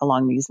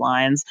along these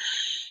lines.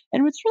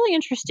 And what's really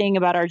interesting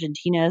about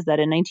Argentina is that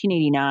in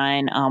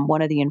 1989,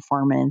 one of the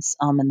informants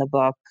in the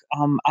book,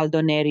 Aldo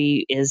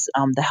Neri, is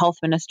the health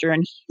minister,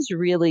 and he's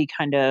really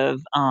kind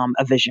of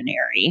a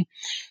visionary.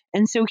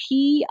 And so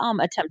he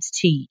attempts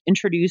to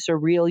introduce a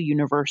real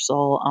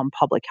universal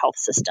public health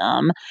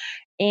system.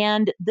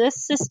 And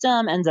this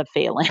system ends up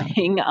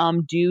failing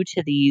due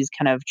to these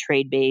kind of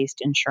trade-based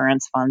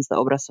insurance funds, the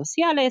Obras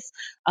Sociales,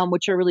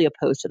 which are really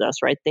opposed to this,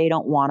 right? They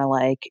don't want to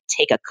like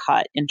take a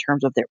cut in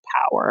terms of their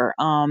power.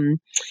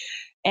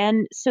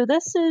 And so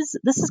this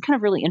is kind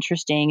of really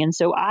interesting. And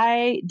so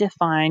I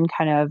define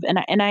kind of,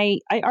 and I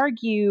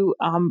argue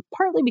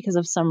partly because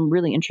of some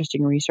really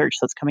interesting research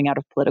that's coming out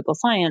of political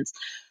science,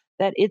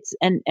 that it's,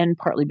 and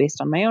partly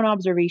based on my own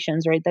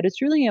observations, right, that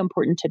it's really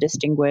important to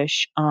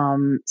distinguish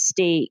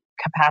state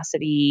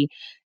capacity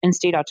and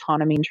state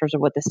autonomy in terms of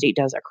what the state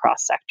does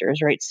across sectors,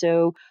 right?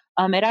 So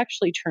it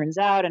actually turns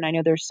out, and I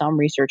know there's some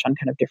research on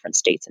kind of different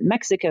states in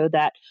Mexico,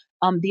 that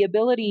the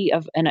ability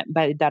of, and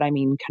by that I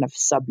mean kind of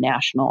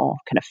subnational,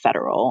 kind of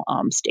federal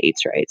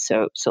states, right?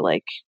 So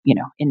like,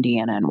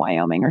 Indiana and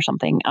Wyoming or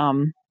something,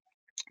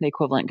 the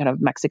equivalent kind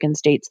of Mexican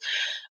states,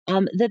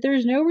 that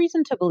there's no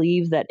reason to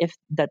believe that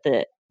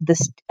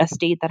a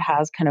state that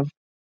has kind of,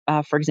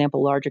 for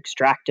example, large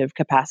extractive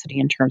capacity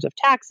in terms of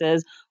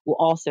taxes will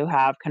also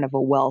have kind of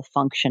a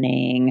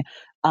well-functioning,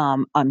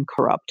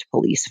 uncorrupt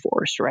police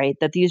force, right?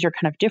 That these are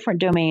kind of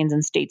different domains,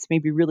 and states may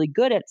be really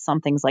good at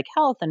some things like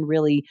health and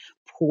really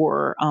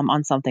poor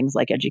on some things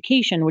like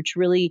education, which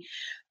really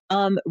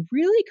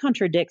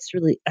contradicts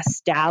really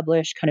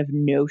established kind of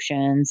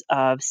notions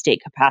of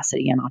state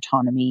capacity and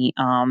autonomy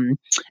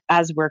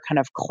as we're kind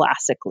of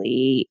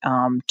classically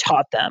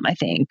taught them, I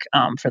think,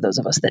 for those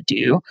of us that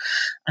do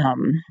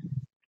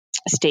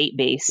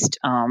state-based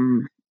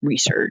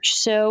research.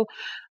 So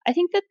I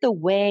think that the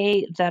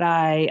way that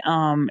I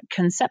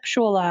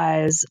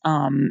conceptualize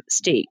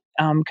state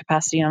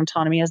capacity and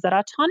autonomy is that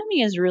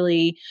autonomy is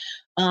really,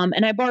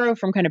 and I borrow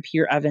from kind of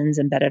Peter Evans'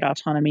 embedded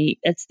autonomy,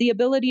 it's the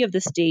ability of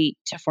the state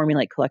to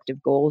formulate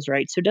collective goals,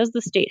 right? So does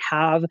the state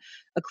have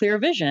a clear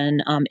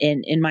vision,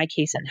 in my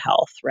case, in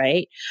health,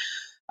 right?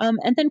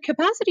 And then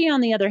capacity,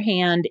 on the other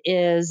hand,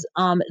 is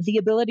the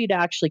ability to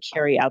actually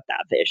carry out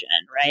that vision,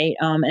 right?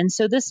 And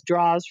so this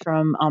draws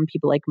from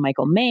people like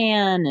Michael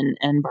Mann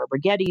and Barbara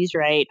Geddes,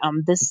 right?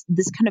 This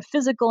kind of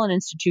physical and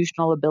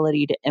institutional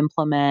ability to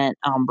implement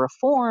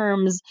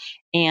reforms,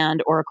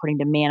 or according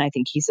to Mann, I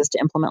think he says to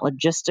implement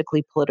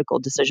logistically political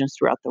decisions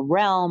throughout the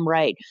realm,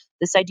 right?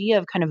 This idea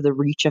of kind of the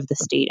reach of the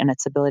state and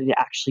its ability to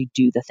actually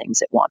do the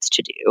things it wants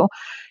to do.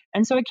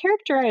 And so I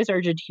characterize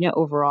Argentina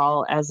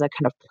overall as a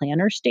kind of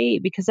planner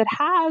state because it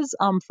has,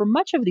 for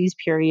much of these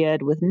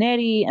period with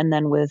Neri and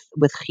then with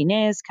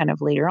Ginés kind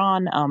of later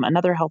on,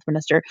 another health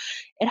minister,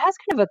 it has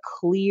kind of a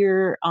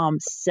clear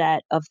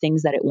set of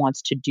things that it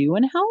wants to do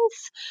in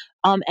health.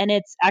 And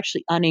it's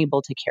actually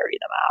unable to carry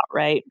them out,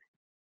 right?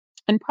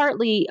 And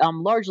partly,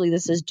 largely,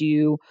 this is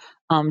due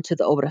to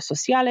the Obras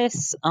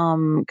Sociales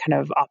kind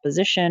of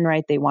opposition,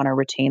 right? They want to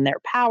retain their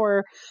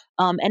power.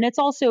 And it's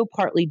also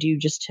partly due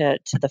just to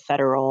the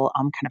federal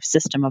kind of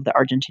system of the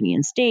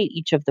Argentinian state.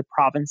 Each of the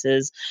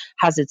provinces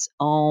has its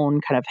own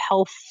kind of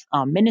health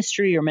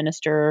ministry or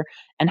minister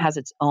and has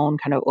its own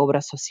kind of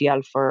obra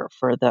social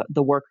for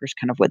the workers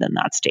kind of within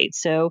that state.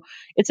 So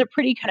it's a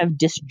pretty kind of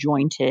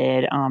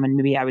disjointed and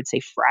maybe I would say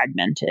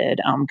fragmented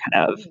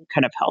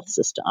kind of health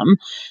system.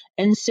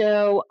 And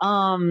so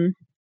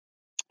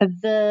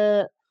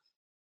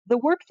the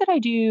work that I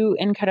do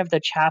in kind of the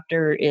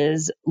chapter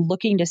is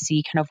looking to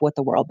see kind of what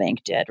the World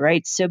Bank did,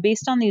 right? So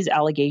based on these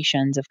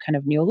allegations of kind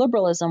of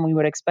neoliberalism, we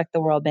would expect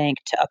the World Bank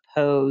to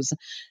oppose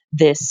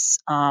this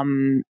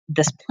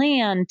this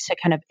plan to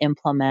kind of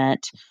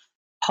implement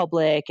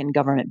public and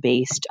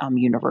government-based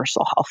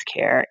universal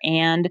healthcare.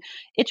 And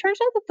it turns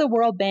out that the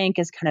World Bank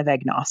is kind of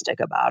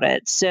agnostic about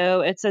it. So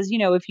it says,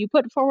 if you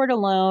put forward a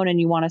loan and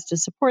you want us to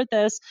support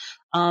this,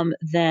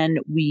 then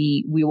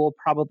we will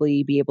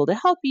probably be able to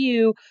help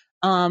you.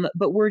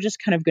 But we're just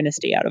kind of going to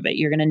stay out of it.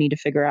 You're going to need to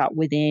figure out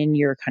within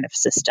your kind of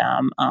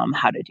system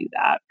how to do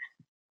that.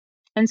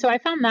 And so I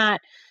found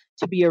that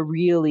to be a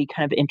really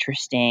kind of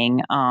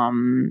interesting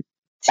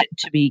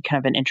to be kind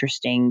of an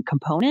interesting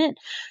component.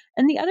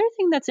 And the other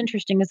thing that's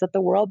interesting is that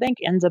the World Bank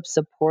ends up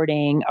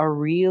supporting a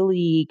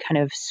really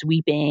kind of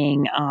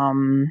sweeping,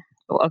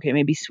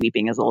 maybe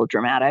sweeping is a little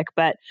dramatic,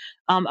 but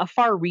a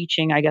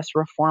far-reaching, I guess,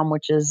 reform,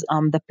 which is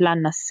the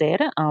Plan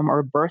Nacer,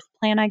 or birth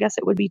plan, I guess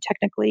it would be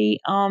technically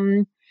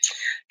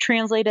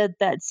translated,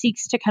 that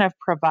seeks to kind of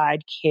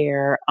provide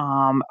care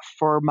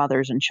for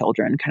mothers and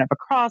children kind of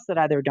across that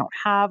either don't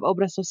have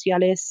obras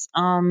sociales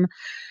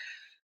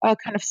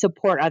kind of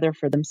support either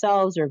for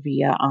themselves or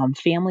via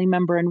family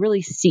member, and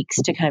really seeks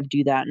to kind of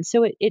do that. And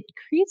so it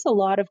creates a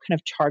lot of kind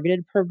of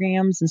targeted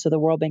programs. And so the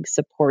World Bank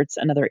supports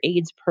another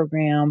AIDS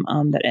program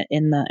that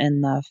in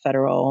the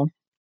federal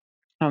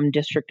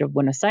district of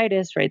Buenos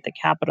Aires, right, the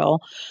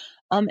capital.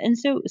 And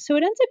so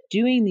it ends up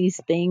doing these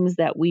things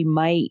that we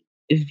might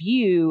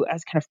view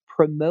as kind of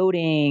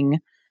promoting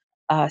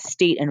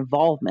state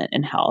involvement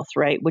in health,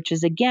 right, which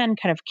is again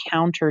kind of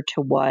counter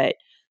to what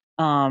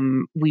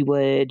we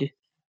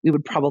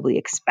would probably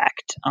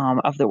expect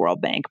of the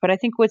World Bank. But I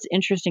think what's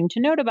interesting to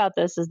note about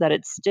this is that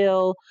it's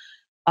still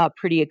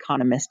pretty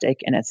economistic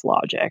in its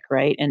logic,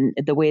 right? And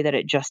the way that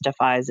it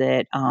justifies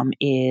it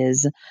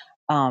is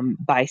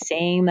by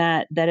saying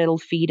that it'll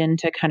feed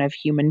into kind of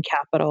human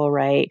capital,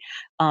 right?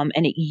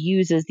 And it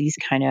uses these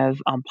kind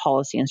of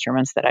policy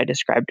instruments that I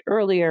described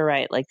earlier,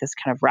 right? Like this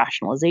kind of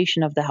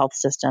rationalization of the health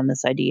system,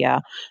 this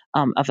idea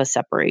of a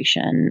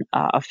separation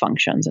of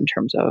functions in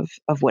terms of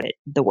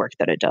the work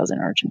that it does in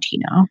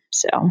Argentina.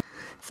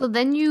 So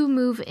then you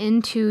move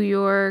into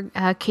your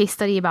case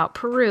study about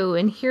Peru,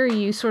 and here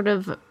you sort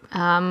of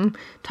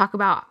talk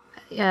about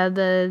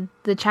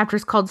the chapter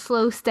is called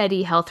Slow,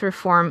 Steady Health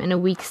Reform in a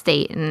Weak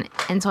State. And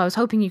so I was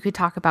hoping you could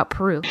talk about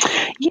Peru.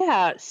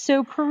 Yeah.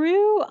 So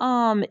Peru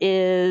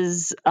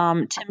is,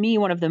 to me,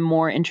 one of the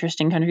more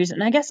interesting countries.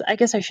 And I guess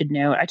I should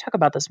note, I talk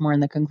about this more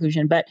in the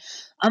conclusion, but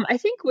I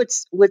think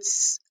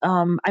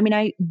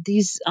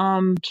these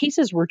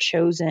cases were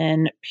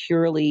chosen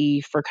purely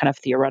for kind of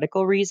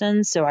theoretical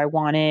reasons. So I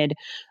wanted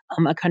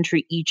a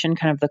country each in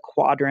kind of the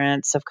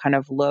quadrants of kind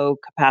of low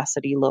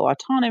capacity, low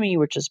autonomy,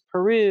 which is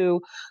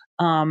Peru,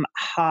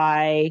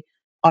 high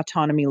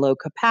autonomy, low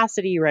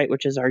capacity, right,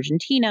 which is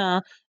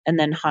Argentina, and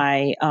then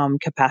high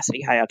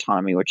capacity, high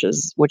autonomy, which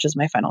is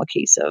my final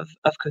case of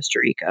Costa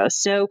Rica.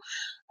 So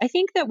I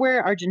think that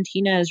where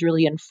Argentina is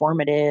really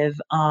informative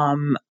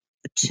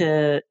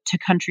to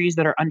countries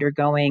that are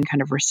undergoing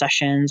kind of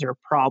recessions or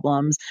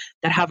problems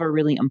that have a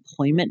really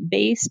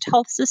employment-based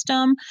health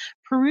system,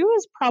 Peru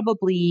is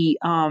probably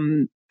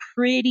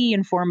pretty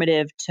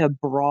informative to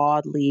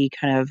broadly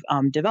kind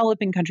of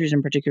developing countries,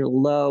 in particular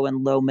low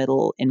and low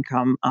middle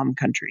income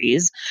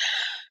countries.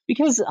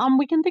 Because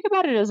we can think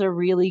about it as a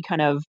really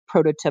kind of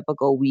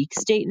prototypical weak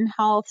state in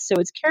health. So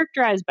it's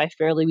characterized by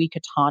fairly weak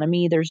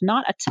autonomy. There's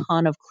not a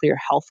ton of clear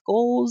health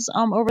goals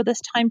over this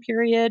time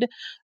period,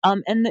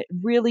 and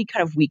really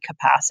kind of weak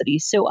capacity.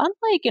 So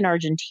unlike in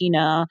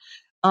Argentina,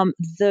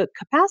 the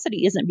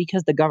capacity isn't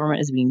because the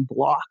government is being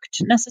blocked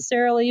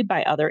necessarily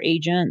by other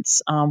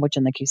agents, which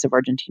in the case of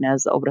Argentina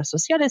is the Obras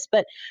Sociales,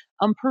 but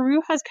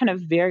Peru has kind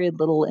of very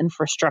little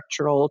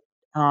infrastructural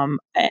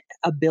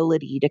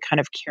ability to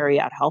kind of carry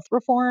out health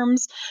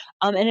reforms.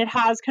 And it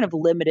has kind of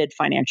limited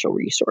financial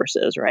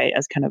resources, right,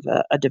 as kind of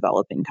a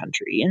developing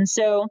country. And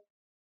so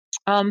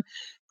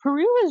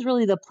Peru is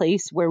really the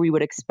place where we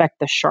would expect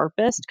the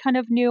sharpest kind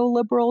of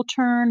neoliberal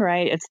turn,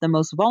 right? It's the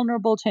most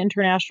vulnerable to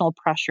international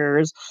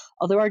pressures,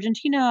 although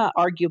Argentina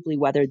arguably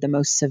weathered the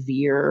most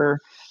severe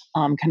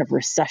kind of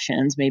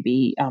recessions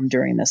maybe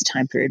during this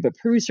time period, but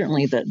Peru is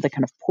certainly the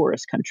kind of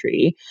poorest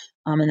country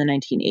in the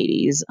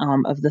 1980s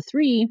of the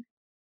three.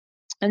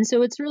 And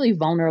so it's really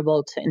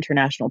vulnerable to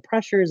international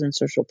pressures and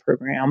social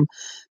program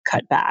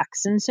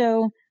cutbacks. And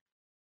so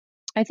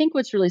I think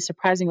what's really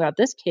surprising about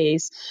this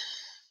case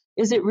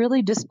is it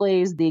really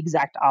displays the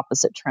exact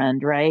opposite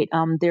trend, right?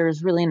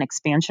 There's really an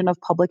expansion of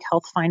public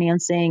health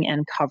financing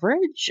and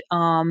coverage,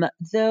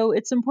 though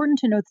it's important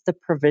to note that the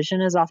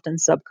provision is often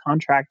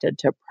subcontracted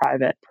to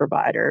private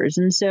providers.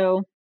 And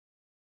so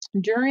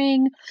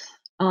during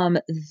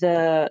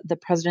the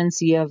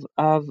presidency of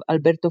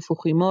Alberto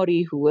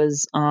Fujimori, who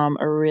was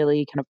a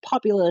really kind of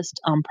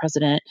populist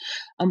president,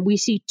 we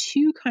see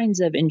two kinds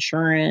of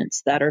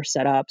insurance that are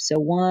set up. So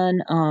one,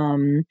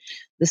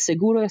 the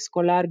Seguro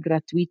Escolar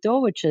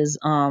Gratuito, which is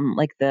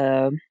like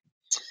the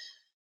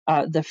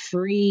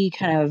free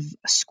kind of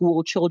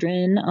school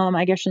children,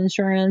 I guess,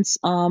 insurance,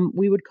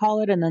 we would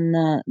call it. And then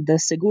the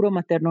Seguro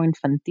Materno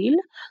Infantil,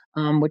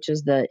 which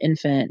is the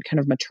infant kind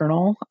of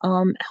maternal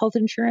health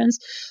insurance,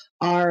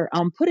 are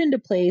put into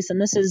place.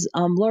 And this is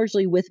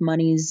largely with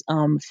monies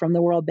from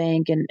the World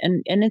Bank. And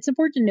it's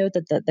important to note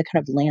that the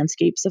kind of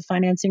landscapes of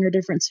financing are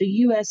different. So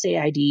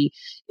USAID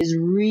is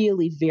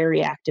really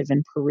very active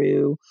in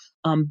Peru,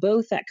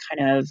 both at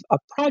kind of a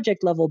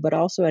project level, but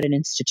also at an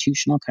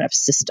institutional kind of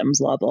systems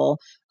level,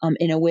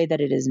 in a way that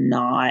it is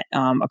not,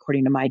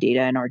 according to my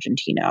data, in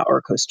Argentina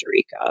or Costa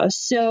Rica.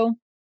 So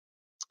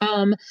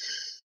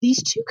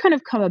these two kind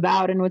of come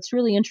about, and what's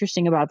really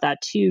interesting about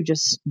that too,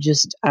 just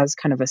as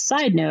kind of a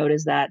side note,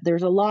 is that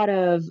there's a lot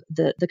of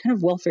the kind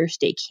of welfare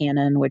state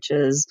canon, which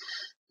is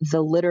the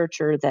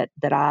literature that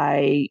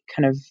I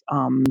kind of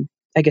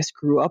I guess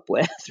grew up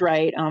with,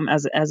 right,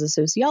 as a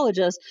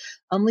sociologist,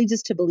 leads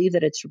us to believe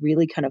that it's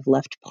really kind of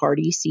left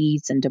party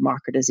seats and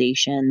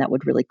democratization that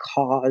would really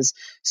cause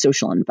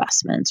social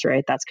investments,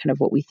 right? That's kind of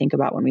what we think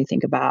about when we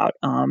think about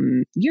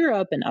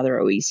Europe and other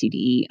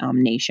OECD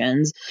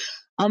nations.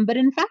 But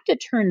in fact, it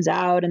turns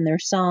out, and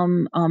there's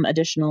some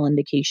additional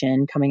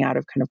indication coming out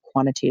of kind of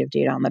quantitative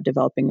data on the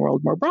developing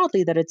world more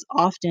broadly, that it's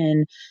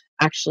often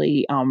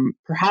actually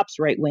perhaps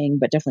right-wing,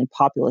 but definitely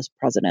populist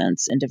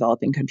presidents in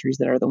developing countries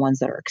that are the ones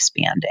that are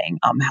expanding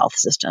health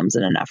systems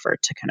in an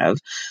effort to kind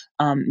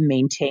of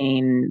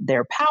maintain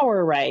their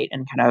power, right,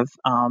 and kind of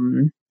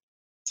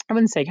I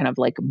wouldn't say kind of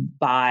like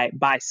buy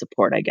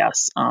support, I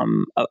guess,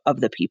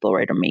 of the people,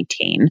 right, or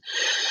maintain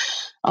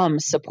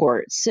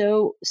support.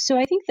 So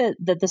I think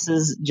that this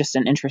is just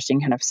an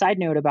interesting kind of side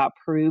note about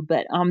Peru,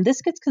 but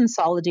this gets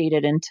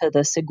consolidated into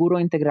the Seguro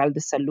Integral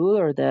de Salud,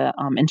 or the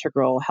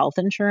integral health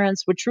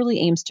insurance, which really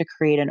aims to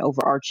create an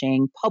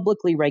overarching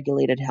publicly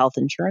regulated health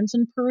insurance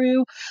in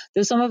Peru.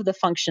 Though some of the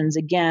functions,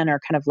 again, are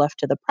kind of left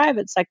to the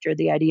private sector,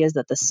 the idea is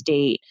that the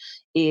state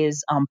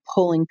is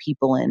pulling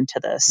people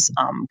into this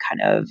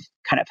kind of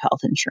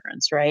health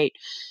insurance, right?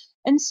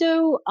 And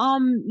so,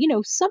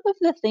 some of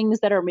the things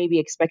that are maybe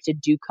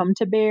expected do come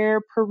to bear.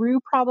 Peru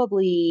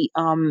probably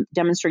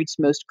demonstrates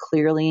most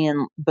clearly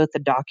in both the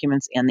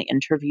documents and the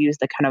interviews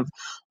the kind of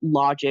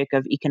logic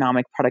of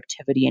economic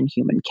productivity and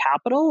human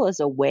capital as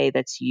a way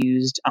that's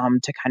used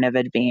to kind of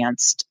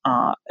advance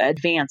kind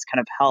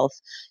of health,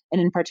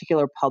 and in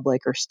particular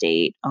public or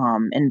state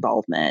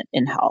involvement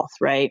in health,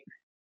 right?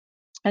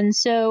 And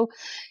so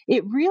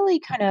it really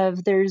kind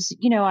of, there's,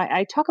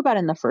 I talk about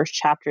in the first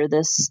chapter,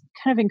 this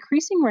kind of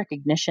increasing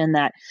recognition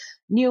that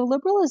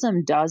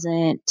neoliberalism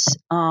doesn't,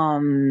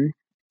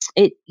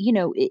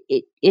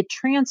 it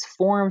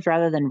transforms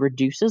rather than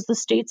reduces the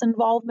state's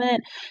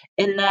involvement,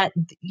 in that,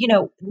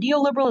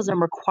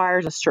 neoliberalism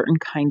requires a certain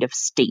kind of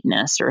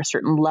stateness, or a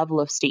certain level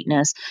of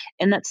stateness,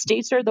 and that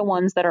states are the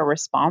ones that are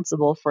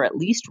responsible for at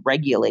least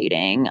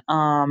regulating,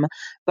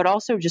 but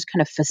also just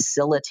kind of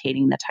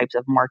facilitating the types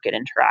of market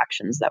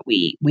interactions that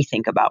we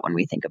think about when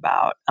we think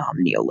about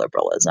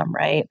neoliberalism,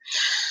 right?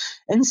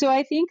 And so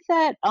I think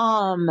that,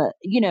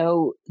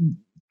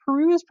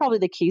 Peru is probably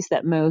the case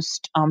that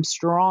most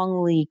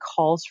strongly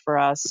calls for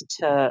us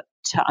to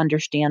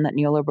understand that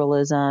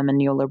neoliberalism and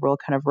neoliberal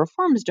kind of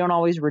reforms don't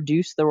always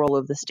reduce the role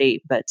of the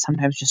state, but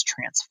sometimes just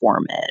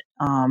transform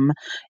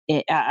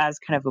it as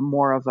kind of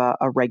more of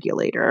a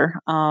regulator.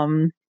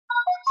 And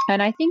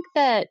I think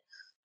that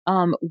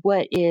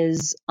what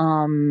is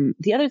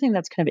the other thing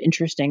that's kind of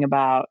interesting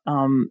about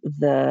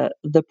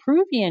the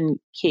Peruvian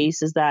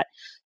case is that,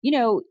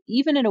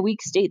 even in a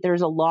weak state,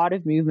 there's a lot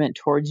of movement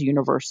towards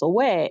universal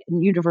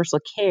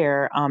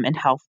care and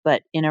health,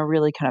 but in a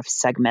really kind of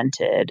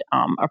segmented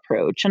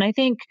approach. And I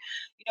think,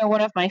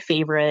 one of my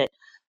favorite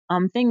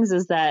things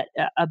is that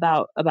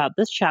about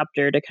this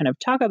chapter to kind of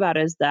talk about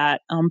is that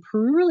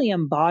Peru really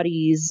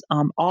embodies,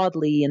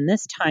 oddly, in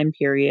this time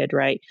period,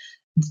 right,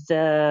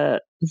 the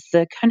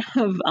kind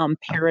of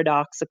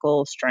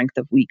paradoxical strength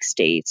of weak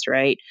states,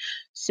 right?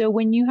 So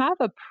when you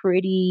have a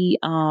pretty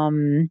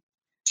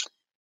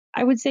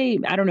I would say,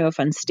 I don't know if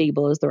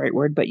unstable is the right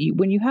word, but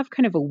when you have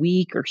kind of a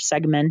weak or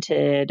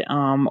segmented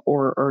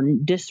or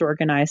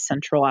disorganized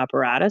central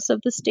apparatus of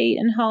the state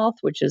in health,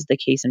 which is the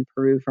case in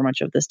Peru for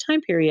much of this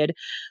time period,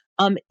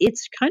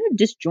 it's kind of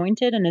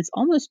disjointed and it's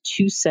almost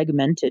too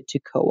segmented to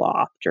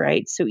co-opt,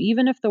 right? So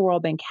even if the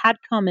World Bank had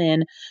come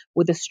in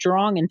with a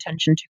strong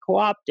intention to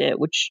co-opt it,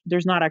 which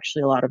there's not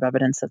actually a lot of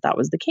evidence that that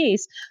was the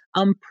case,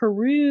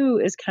 Peru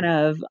is kind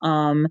of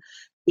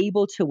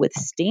able to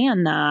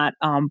withstand that,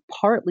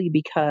 partly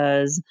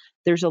because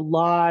there's a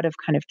lot of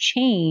kind of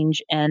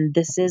change, and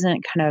this is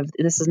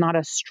not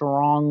a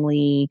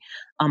strongly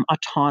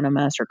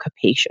autonomous or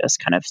capacious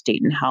kind of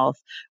state and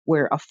health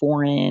where a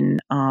foreign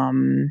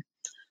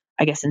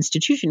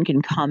institution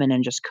can come in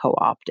and just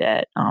co-opt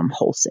it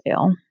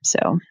wholesale.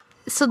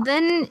 So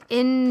then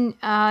in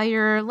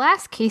your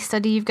last case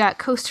study, you've got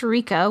Costa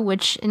Rica,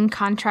 which in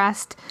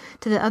contrast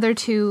to the other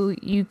two,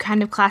 you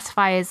kind of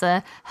classify as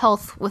a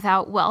health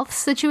without wealth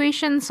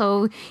situation.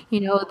 So,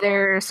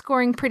 they're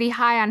scoring pretty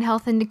high on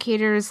health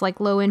indicators like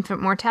low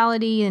infant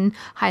mortality and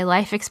high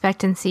life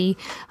expectancy.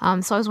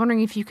 So I was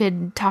wondering if you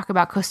could talk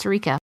about Costa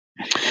Rica.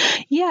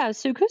 Yeah,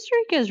 so Costa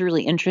Rica is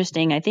really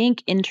interesting. I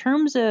think in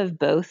terms of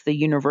both the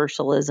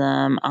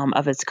universalism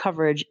of its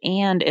coverage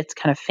and its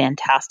kind of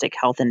fantastic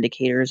health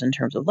indicators in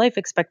terms of life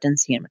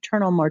expectancy and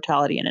maternal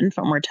mortality and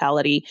infant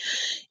mortality,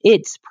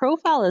 its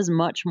profile is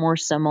much more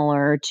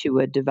similar to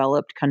a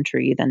developed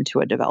country than to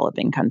a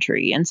developing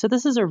country. And so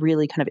this is a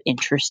really kind of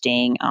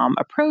interesting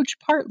approach.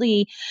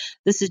 Partly,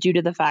 this is due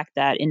to the fact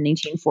that in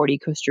 1940,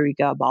 Costa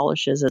Rica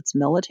abolishes its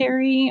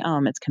military,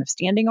 its kind of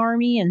standing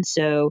army. And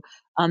so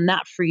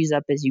that frees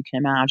up, as you can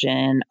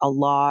imagine, a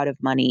lot of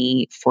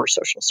money for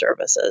social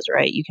services,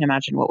 right? You can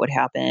imagine what would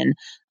happen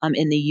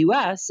in the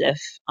U.S. if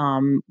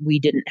we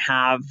didn't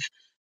have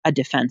a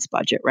defense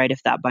budget, right?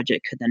 If that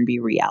budget could then be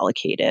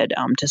reallocated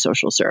to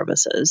social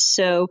services.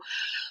 So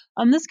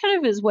this kind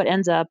of is what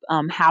ends up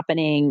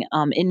happening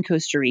in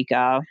Costa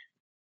Rica.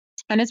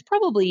 And it's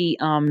probably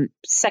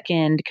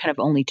second kind of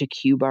only to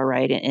Cuba,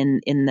 right,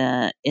 in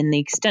the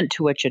extent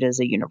to which it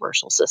is a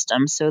universal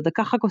system. So the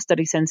Caja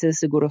Costarricense de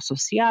Seguro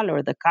Social,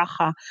 or the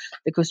Caja,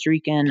 the Costa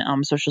Rican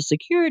Social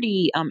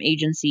Security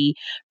Agency,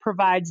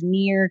 provides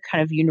near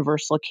kind of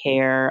universal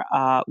care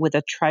with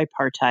a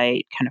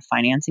tripartite kind of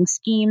financing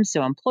scheme.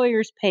 So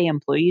employers pay,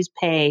 employees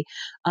pay,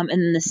 and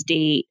then the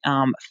state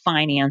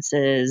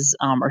finances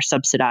or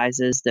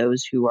subsidizes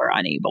those who are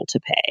unable to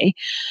pay.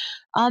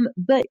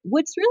 But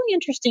what's really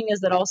interesting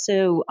is that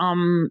also,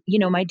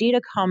 my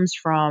data comes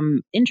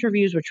from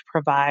interviews which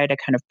provide a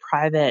kind of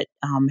private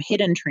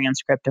hidden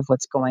transcript of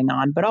what's going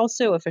on, but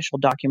also official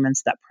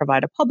documents that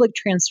provide a public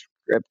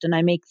transcript. And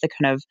I make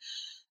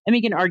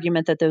an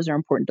argument that those are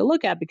important to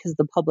look at because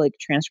the public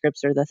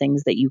transcripts are the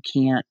things that you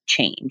can't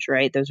change,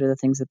 right? Those are the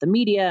things that the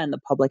media and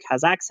the public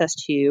has access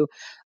to.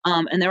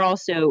 And they're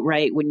also,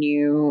 right, when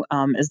you,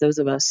 as those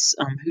of us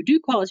who do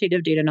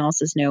qualitative data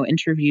analysis know,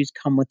 interviews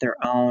come with their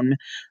own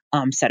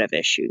set of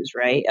issues,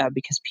 right?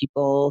 Because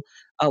people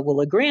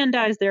will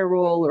aggrandize their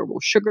role or will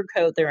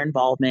sugarcoat their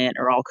involvement,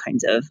 or all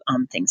kinds of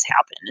things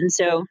happen. And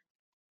so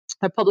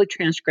a public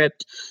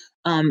transcript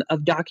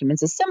of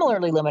documents is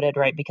similarly limited,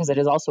 right? Because it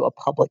is also a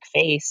public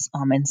face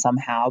and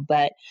somehow.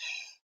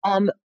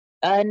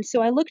 And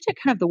so I looked at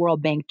kind of the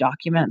World Bank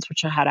documents,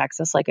 which I had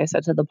access, like I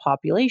said, to the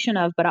population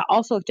of, but I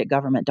also looked at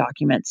government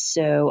documents.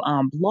 So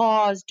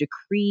laws,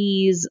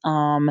 decrees,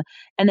 and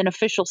then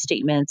official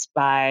statements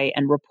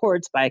and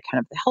reports by kind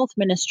of the health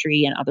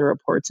ministry and other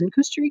reports. And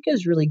Costa Rica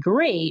is really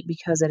great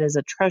because it is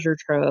a treasure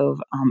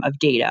trove of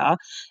data.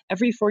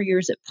 Every 4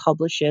 years, it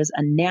publishes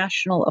a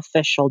national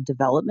official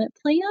development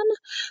plan,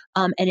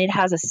 and it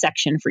has a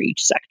section for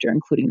each sector,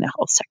 including the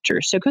health sector.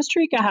 So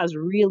Costa Rica has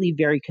really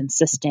very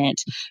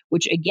consistent,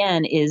 which again,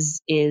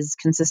 is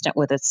consistent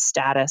with its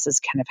status as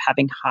kind of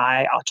having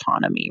high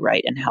autonomy,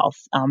 right, in health.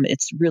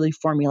 It's really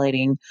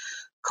formulating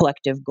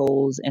collective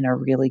goals in a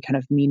really kind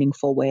of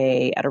meaningful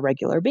way at a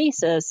regular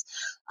basis.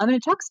 And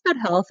it talks about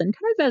health and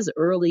kind of as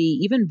early,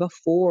 even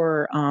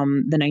before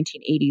the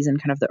 1980s and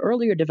kind of the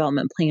earlier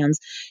development plans,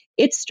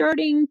 it's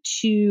starting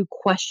to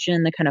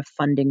question the kind of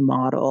funding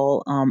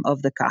model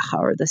of the Caja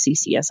or the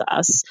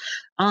CCSS.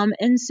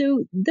 And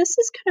so this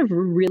is kind of a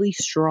really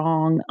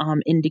strong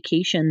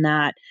indication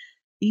that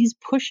these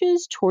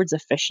pushes towards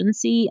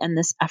efficiency and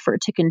this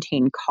effort to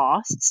contain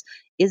costs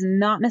is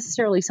not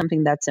necessarily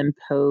something that's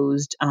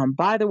imposed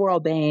by the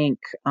World Bank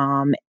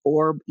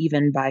or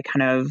even by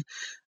kind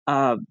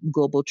of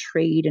global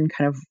trade and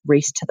kind of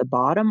race to the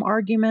bottom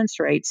arguments,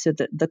 right? So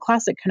the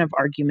classic kind of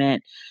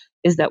argument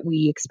is that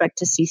we expect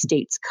to see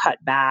states cut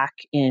back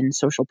in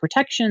social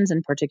protections,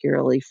 and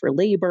particularly for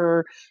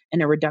labor,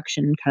 and a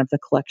reduction in kind of the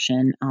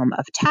collection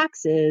of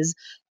taxes,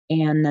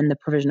 and then the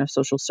provision of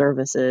social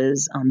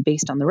services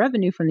based on the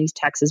revenue from these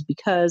taxes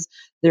because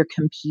they're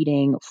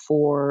competing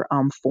for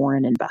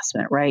foreign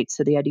investment, right?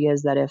 So the idea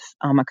is that if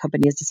a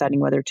company is deciding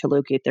whether to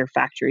locate their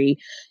factory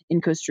in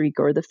Costa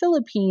Rica or the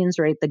Philippines,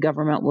 right, the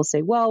government will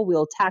say, well,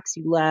 we'll tax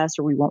you less,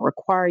 or we won't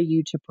require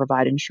you to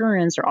provide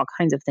insurance, or all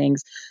kinds of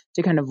things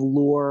to kind of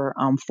lure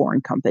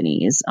foreign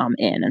companies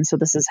in. And so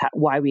this is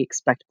why we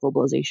expect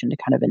globalization to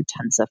kind of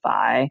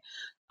intensify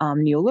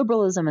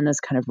neoliberalism and this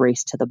kind of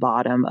race to the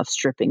bottom of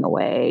stripping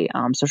away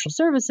social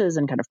services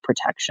and kind of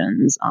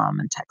protections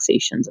and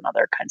taxations and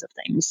other kinds of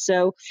things.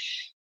 So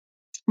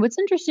what's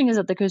interesting is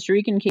that the Costa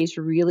Rican case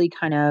really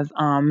kind of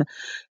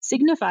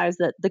signifies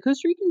that the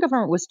Costa Rican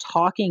government was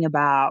talking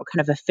about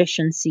kind of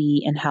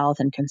efficiency in health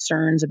and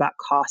concerns about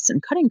costs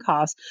and cutting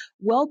costs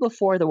well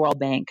before the World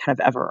Bank kind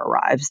of ever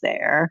arrives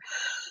there.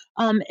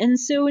 And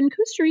so in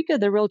Costa Rica,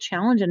 the real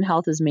challenge in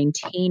health is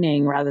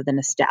maintaining rather than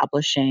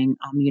establishing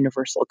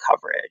universal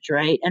coverage,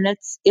 right? And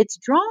it's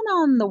drawn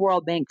on the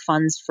World Bank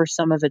funds for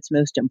some of its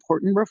most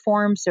important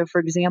reforms. So, for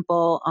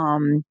example,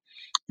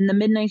 in the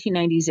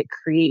mid-1990s, it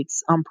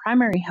creates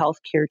primary health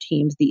care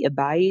teams, the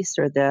EBAIS,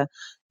 or the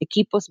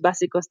Equipos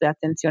Básicos de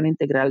Atención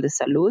Integral de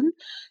Salud.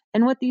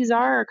 And what these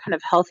are kind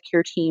of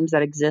healthcare teams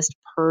that exist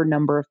per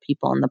number of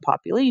people in the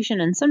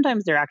population. And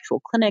sometimes they're actual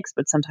clinics,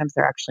 but sometimes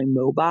they're actually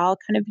mobile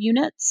kind of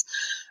units.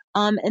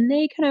 And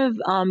they kind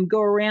of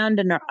go around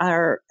and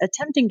are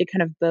attempting to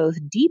kind of both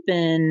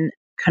deepen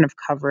kind of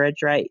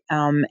coverage, right,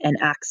 and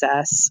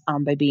access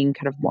by being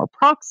kind of more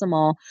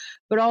proximal,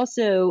 but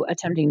also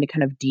attempting to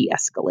kind of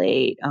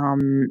de-escalate.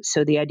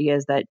 So the idea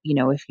is that,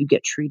 if you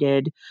get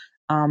treated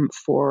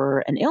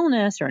for an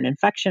illness or an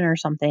infection or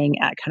something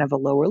at kind of a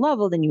lower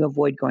level, then you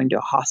avoid going to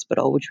a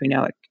hospital, which we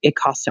know it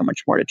costs so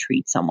much more to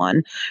treat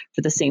someone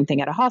for the same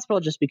thing at a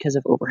hospital just because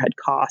of overhead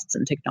costs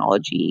and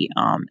technology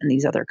and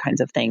these other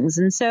kinds of things.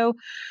 And so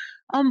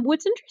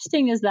what's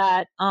interesting is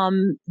that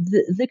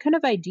the kind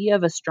of idea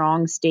of a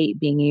strong state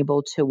being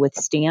able to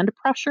withstand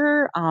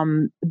pressure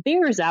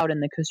bears out in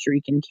the Costa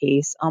Rican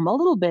case a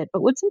little bit.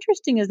 But what's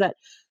interesting is that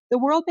the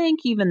World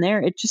Bank, even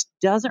there, it just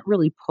doesn't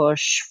really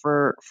push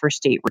for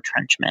state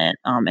retrenchment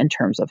in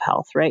terms of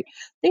health, right?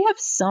 They have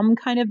some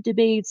kind of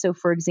debate. So,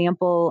 for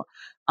example,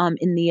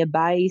 in the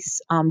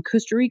EBAIS,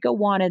 Costa Rica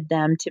wanted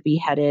them to be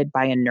headed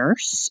by a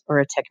nurse or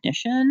a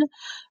technician.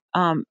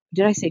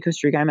 Did I say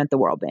Costa Rica? I meant the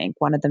World Bank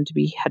wanted them to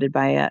be headed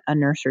by a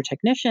nurse or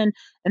technician.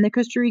 And the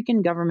Costa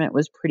Rican government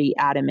was pretty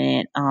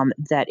adamant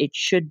that it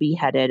should be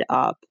headed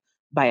up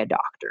by a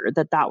doctor,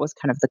 that was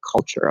kind of the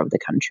culture of the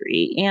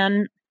country.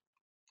 And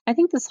I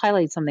think this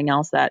highlights something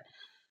else that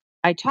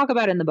I talk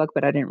about in the book,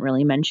 but I didn't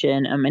really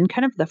mention in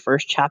kind of the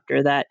first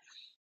chapter, that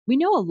we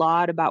know a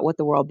lot about what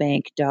the World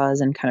Bank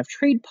does and kind of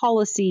trade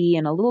policy,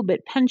 and a little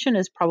bit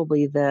pensions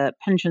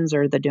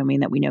are the domain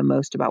that we know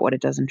most about what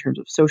it does in terms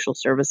of social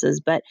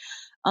services. But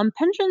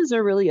pensions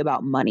are really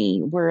about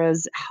money,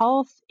 whereas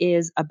health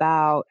is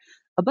about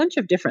a bunch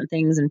of different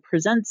things and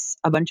presents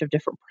a bunch of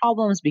different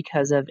problems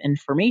because of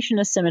information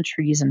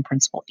asymmetries and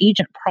principal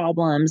agent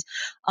problems.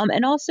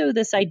 And also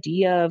this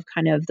idea of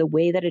kind of the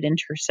way that it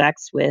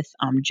intersects with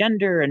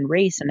gender and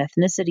race and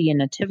ethnicity and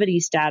nativity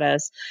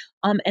status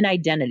and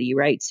identity,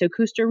 right? So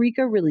Costa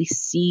Rica really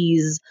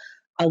sees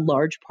a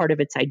large part of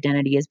its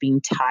identity as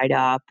being tied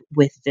up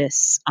with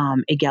this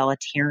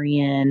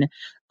egalitarian,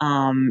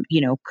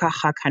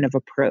 caja kind of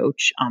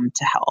approach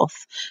to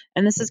health.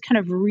 And this is kind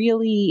of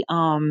really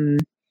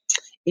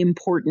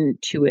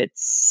important to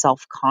its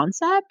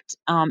self-concept.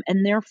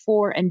 And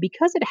therefore, and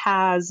because it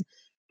has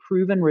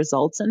proven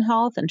results in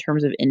health in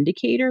terms of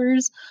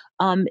indicators,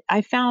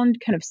 I found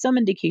kind of some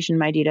indication in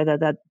my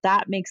data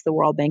that makes the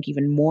World Bank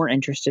even more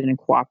interested in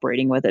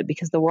cooperating with it,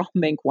 because the World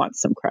Bank wants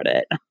some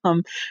credit,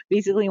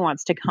 basically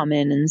wants to come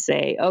in and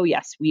say, oh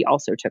yes, we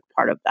also took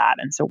part of that.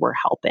 And so we're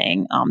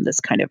helping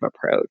this kind of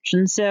approach.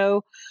 And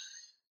so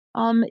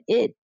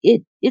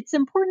it's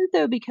important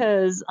though,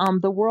 because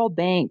the World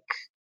Bank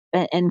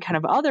and kind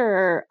of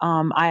other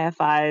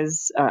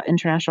IFIs,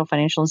 international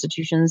financial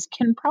institutions,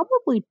 can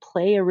probably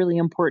play a really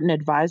important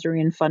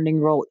advisory and funding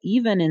role,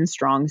 even in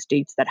strong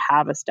states that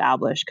have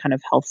established kind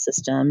of health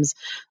systems,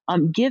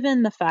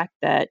 given the fact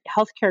that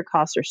healthcare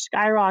costs are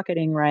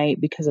skyrocketing,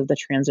 right, because of the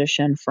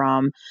transition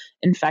from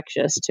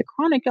infectious to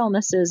chronic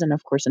illnesses. And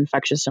of course,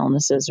 infectious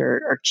illnesses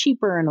are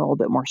cheaper and a little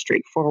bit more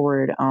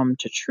straightforward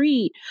to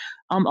treat.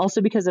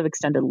 Also because of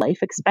extended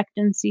life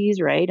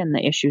expectancies, right, and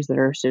the issues that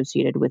are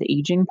associated with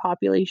aging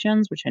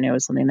populations, which I know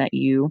is something that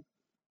you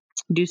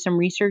do some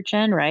research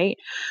in, right?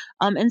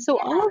 And so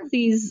all of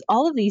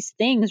these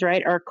things,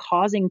 right, are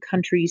causing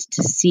countries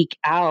to seek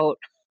out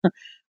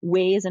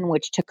ways in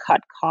which to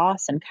cut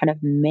costs and kind of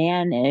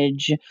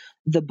manage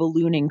the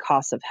ballooning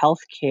costs of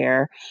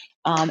healthcare.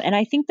 And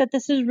I think that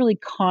this is really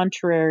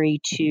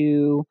contrary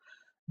to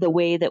the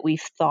way that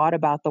we've thought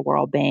about the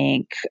World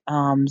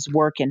Bank's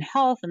work in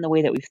health, and the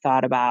way that we've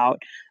thought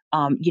about,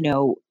 kind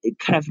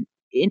of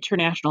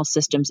international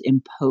systems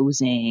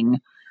imposing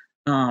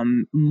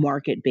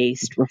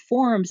market-based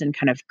reforms and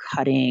kind of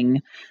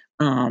cutting,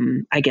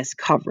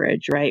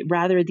 coverage, right?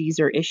 Rather,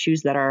 these are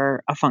issues that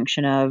are a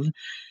function of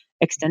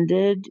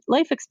extended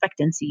life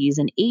expectancies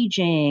and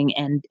aging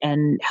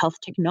and health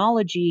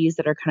technologies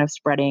that are kind of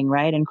spreading,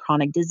 right? And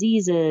chronic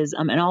diseases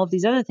and all of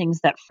these other things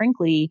that,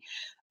 frankly,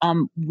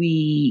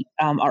 we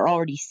are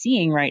already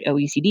seeing, right,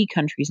 OECD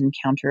countries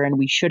encounter, and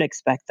we should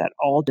expect that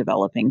all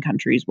developing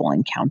countries will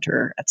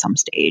encounter at some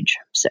stage.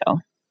 So,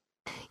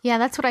 yeah,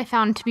 that's what I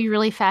found to be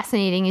really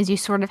fascinating, is you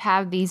sort of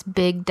have these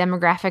big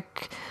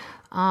demographic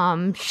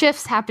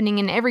shifts happening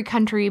in every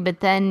country, but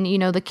then,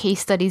 the case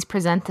studies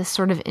present this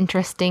sort of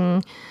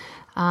interesting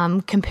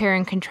compare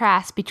and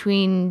contrast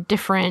between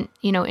different,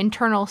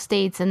 internal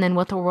states and then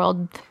what the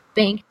World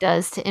Bank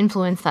does to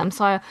influence them.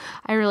 So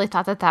I really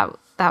thought that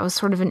was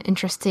sort of an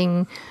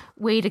interesting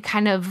way to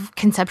kind of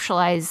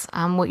conceptualize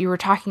what you were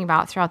talking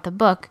about throughout the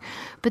book.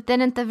 But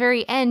then at the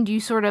very end, you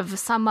sort of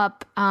sum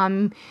up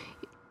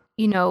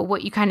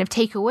what you kind of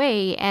take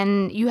away,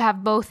 and you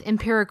have both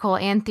empirical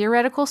and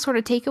theoretical sort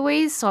of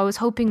takeaways. So I was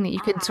hoping that you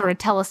could sort of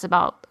tell us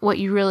about what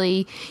you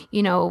really,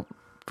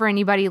 for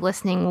anybody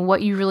listening,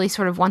 what you really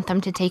sort of want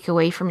them to take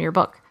away from your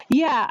book.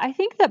 Yeah, I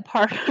think that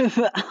part of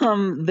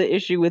the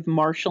issue with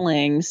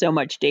marshaling so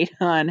much data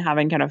and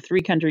having kind of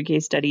 3 country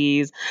case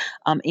studies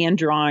and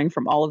drawing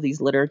from all of these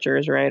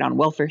literatures, right, on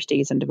welfare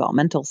states and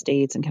developmental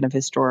states and kind of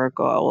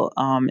historical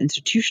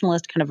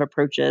institutionalist kind of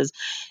approaches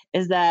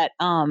is that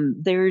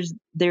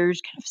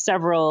there's kind of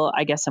several,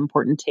 I guess,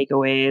 important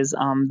takeaways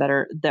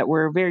that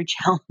were very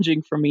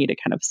challenging for me to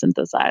kind of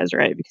synthesize,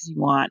 right? Because you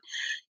want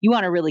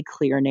a really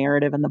clear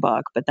narrative in the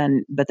book, but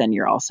then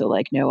you're also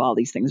like, no, all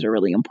these things are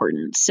really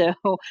important. So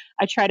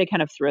I try to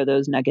kind of throw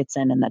those nuggets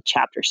in the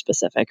chapter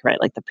specific,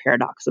 right? Like the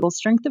paradoxical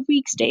strength of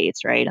weak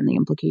states, right? And the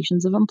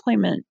implications of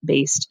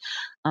employment-based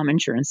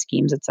insurance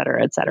schemes, et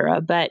cetera, et cetera.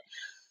 But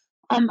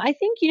I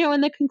think, in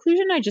the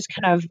conclusion, I just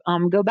kind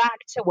of go back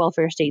to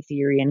welfare state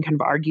theory and kind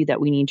of argue that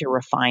we need to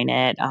refine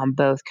it,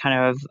 both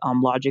kind of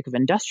logic of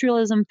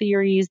industrialism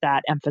theories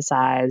that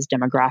emphasize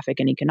demographic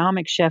and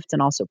economic shifts,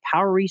 and also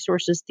power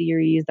resources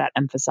theories that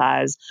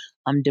emphasize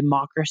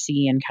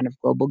democracy and kind of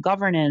global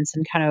governance,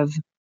 and kind of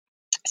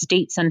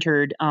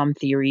state-centered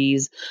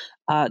theories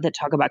that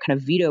talk about kind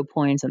of veto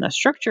points and the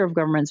structure of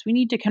governments. We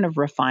need to kind of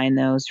refine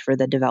those for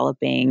the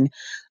developing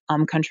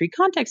country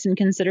context and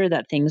consider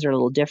that things are a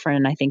little different.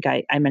 And I think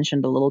I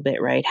mentioned a little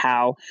bit, right,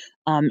 how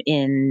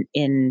in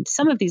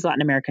some of these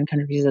Latin American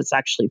countries, it's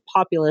actually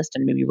populist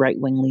and maybe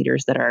right-wing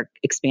leaders that are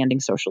expanding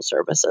social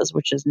services,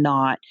 which is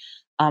not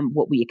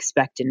what we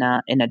expect in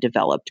a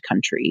developed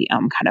country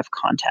kind of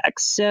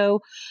context.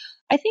 So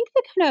I think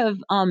the kind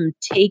of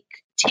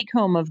take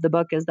home of the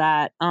book is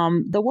that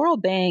the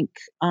World Bank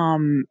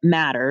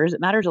matters.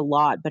 It matters a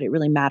lot, but it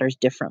really matters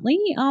differently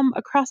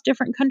across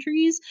different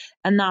countries.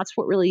 And that's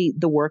what really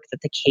the work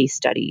that the case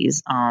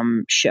studies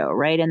show,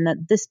 right? And that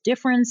this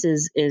difference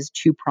is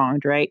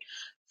two-pronged, right?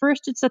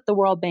 First, it's that the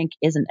World Bank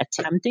isn't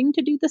attempting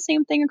to do the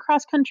same thing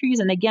across countries.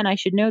 And again, I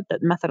should note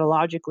that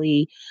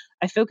methodologically,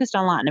 I focused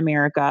on Latin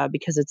America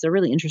because it's a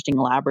really interesting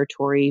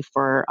laboratory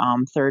for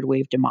third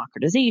wave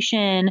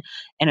democratization,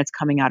 and it's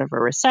coming out of a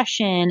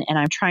recession. And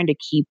I'm trying to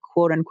keep,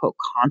 quote unquote,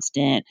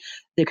 constant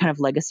the kind of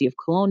legacy of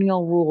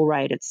colonial rule,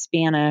 right? It's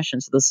Spanish.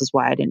 And so this is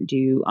why I didn't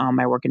do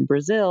my work in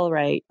Brazil,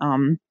 right?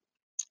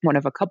 One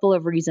of a couple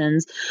of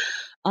reasons.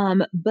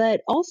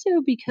 But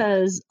also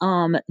because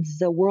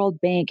the World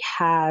Bank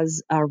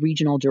has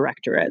regional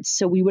directorates.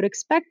 So we would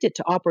expect it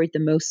to operate the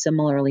most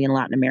similarly in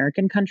Latin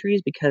American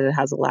countries because it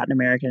has a Latin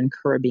American,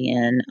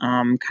 Caribbean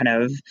kind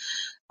of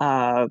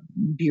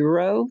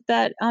bureau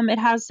that it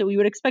has. So we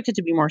would expect it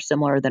to be more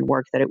similar than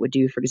work that it would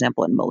do, for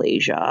example, in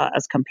Malaysia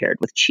as compared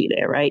with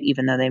Chile, right?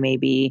 Even though they may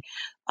be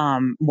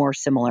more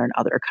similar in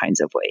other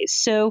kinds of ways.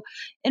 So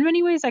in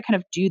many ways, I kind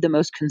of do the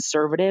most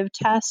conservative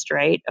test,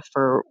 right,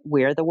 for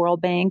where the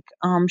World Bank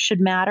should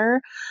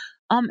matter.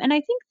 And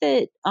I think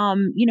that,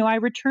 I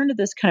return to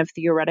this kind of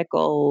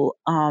theoretical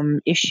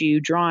issue,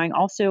 drawing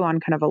also on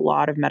kind of a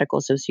lot of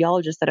medical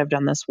sociologists that have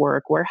done this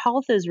work, where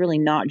health is really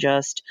not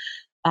just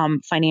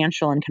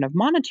financial and kind of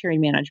monetary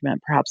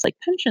management, perhaps like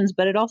pensions,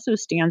 but it also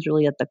stands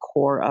really at the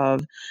core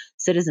of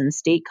citizen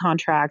state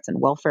contracts and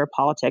welfare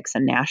politics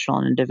and national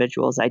and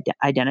individuals'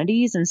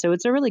 identities. And so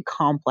it's a really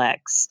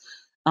complex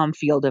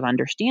field of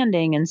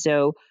understanding. And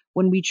so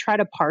when we try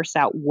to parse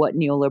out what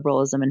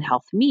neoliberalism and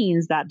health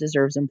means, that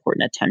deserves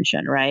important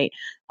attention, right?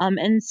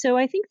 And so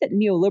I think that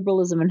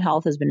neoliberalism and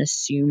health has been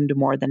assumed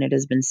more than it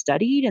has been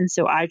studied. And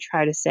so I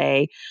try to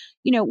say,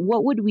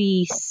 what would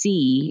we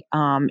see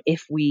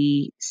if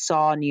we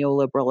saw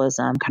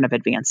neoliberalism kind of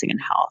advancing in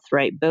health,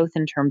 right? Both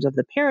in terms of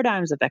the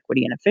paradigms of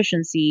equity and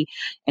efficiency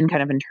and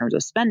kind of in terms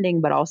of spending,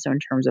 but also in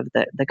terms of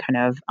the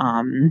kind of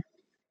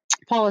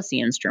policy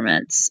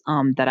instruments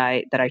that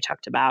I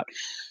talked about.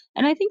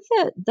 And I think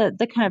that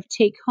the kind of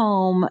take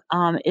home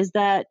is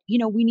that,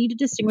 we need to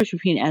distinguish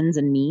between ends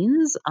and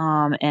means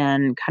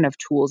and kind of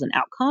tools and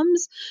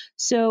outcomes.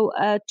 So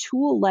a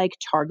tool like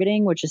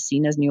targeting, which is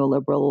seen as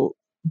neoliberal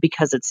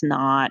because it's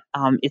not,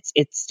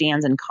 it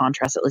stands in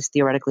contrast, at least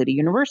theoretically, to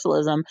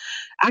universalism,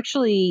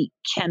 actually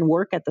can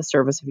work at the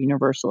service of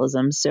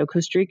universalism. So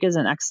Costa Rica is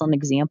an excellent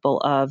example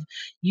of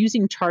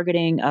using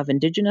targeting of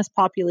indigenous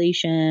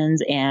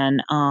populations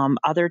and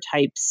other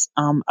types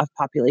of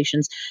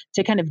populations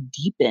to kind of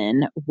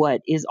deepen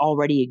what is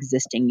already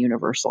existing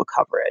universal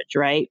coverage,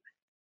 right?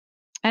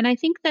 And I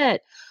think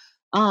that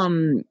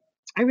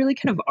I really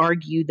kind of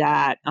argue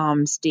that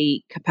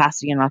state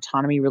capacity and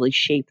autonomy really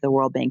shape the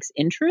World Bank's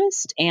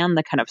interest and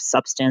the kind of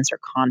substance or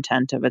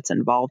content of its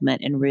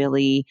involvement in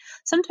really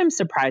sometimes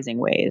surprising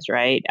ways,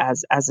 right?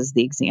 As is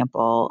the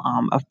example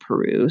of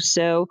Peru.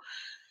 So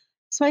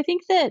I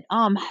think that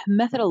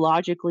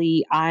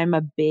methodologically, I'm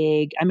a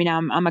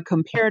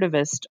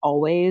comparativist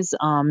always.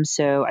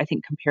 So I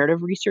think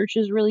comparative research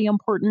is really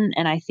important,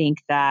 and I think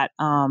that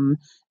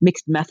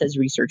mixed methods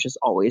research is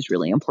always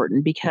really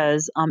important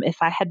because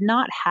if I had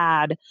not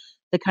had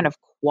the kind of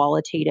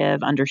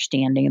qualitative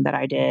understanding that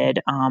I did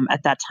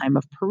at that time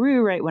of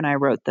Peru, right when I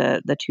wrote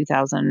the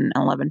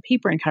 2011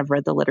 paper and kind of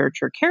read the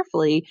literature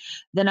carefully,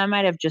 then I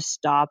might have just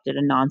stopped at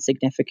a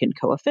non-significant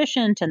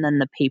coefficient, and then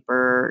the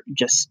paper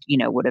just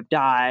would have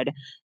died,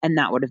 and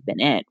that would have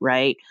been it,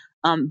 right?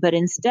 But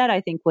instead,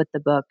 I think what the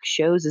book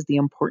shows is the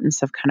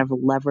importance of kind of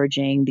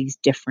leveraging these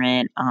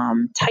different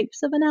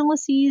types of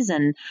analyses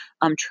and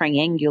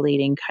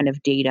triangulating kind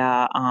of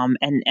data,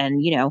 and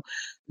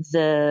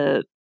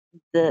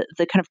the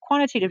kind of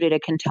quantitative data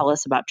can tell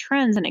us about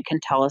trends and it can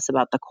tell us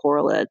about the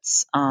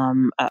correlates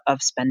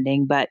of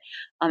spending. But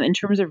in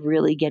terms of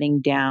really getting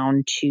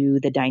down to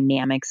the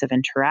dynamics of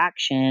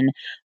interaction,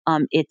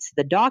 it's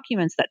the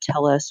documents that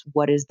tell us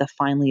what is the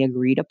finally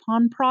agreed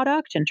upon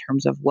product in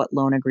terms of what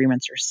loan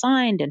agreements are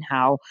signed and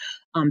how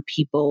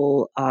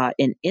people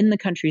in the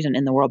countries and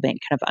in the World Bank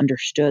kind of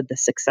understood the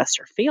success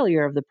or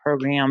failure of the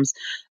programs.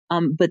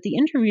 But the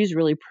interviews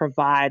really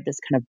provide this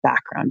kind of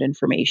background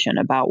information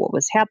about what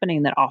was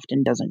happening that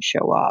often doesn't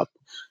show up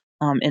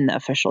in the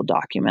official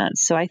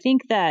documents. So I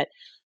think that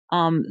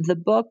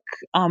the book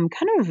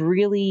kind of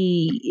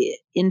really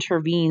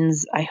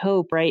intervenes, I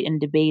hope, right, in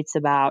debates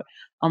about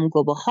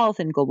global health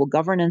and global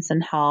governance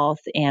and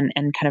health and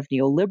kind of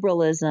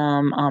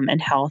neoliberalism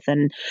and health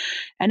and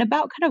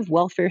about kind of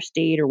welfare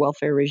state or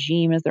welfare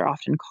regime, as they're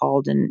often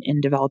called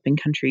in developing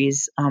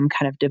countries,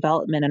 kind of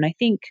development. And I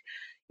think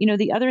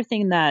the other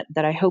thing that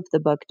I hope the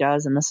book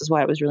does, and this is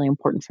why it was really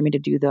important for me to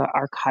do the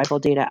archival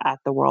data at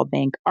the World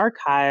Bank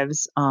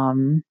archives,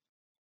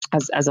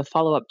 as a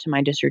follow-up to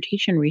my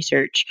dissertation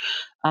research,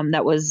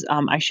 that was,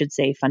 I should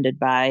say, funded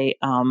by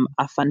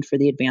a fund for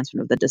the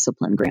advancement of the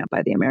discipline grant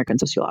by the American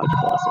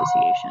Sociological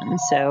Association.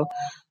 So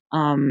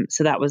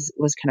that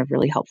was kind of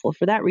really helpful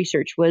for that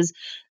research, was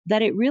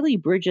that it really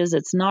bridges.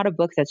 It's not a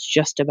book that's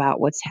just about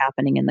what's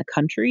happening in the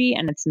country,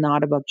 and it's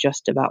not a book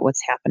just about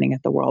what's happening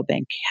at the World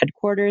Bank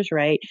headquarters,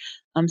 right?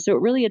 So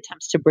it really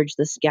attempts to bridge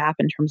this gap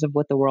in terms of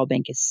what the World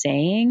Bank is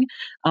saying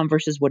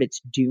versus what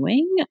it's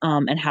doing,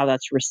 and how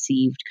that's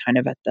received kind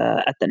of at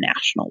the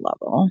national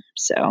level.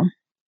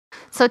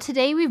 So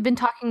today we've been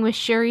talking with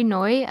Sherry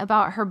Noy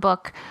about her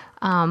book,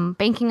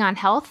 Banking on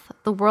Health,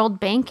 the World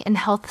Bank and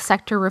Health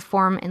Sector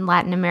Reform in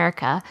Latin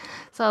America.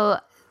 So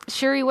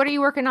Sherry, what are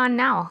you working on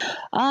now?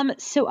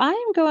 So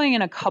I'm going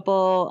in a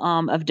couple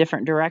of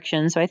different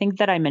directions. So I think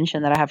that I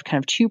mentioned that I have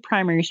kind of two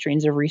primary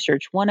streams of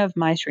research. One of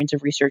my streams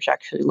of research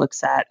actually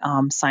looks at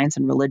science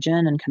and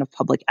religion and kind of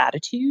public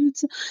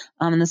attitudes.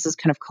 And this is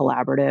kind of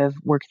collaborative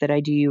work that I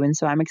do. And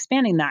so I'm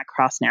expanding that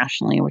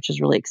cross-nationally, which is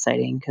really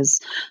exciting because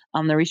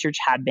the research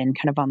had been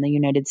kind of on the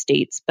United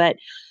States. But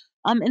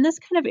in this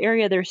kind of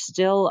area, there's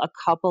still a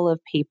couple of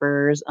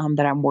papers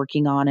that I'm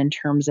working on in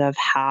terms of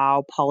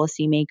how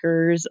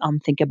policymakers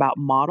think about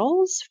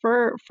models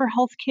for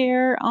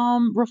healthcare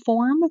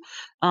reform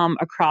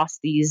across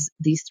these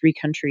three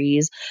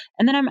countries.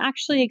 And then I'm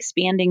actually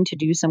expanding to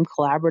do some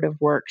collaborative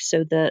work.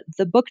 So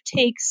the book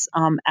takes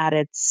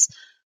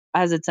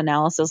as its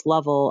analysis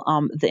level,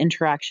 the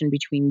interaction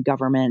between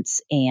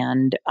governments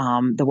and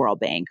the World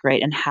Bank,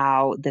 right? And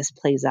how this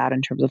plays out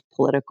in terms of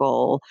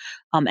political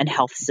and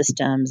health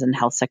systems and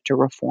health sector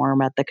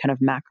reform at the kind of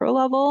macro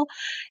level.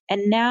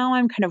 And now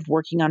I'm kind of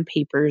working on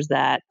papers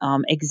that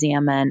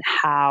examine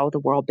how the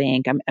World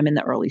Bank, I'm in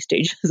the early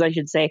stages, I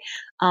should say,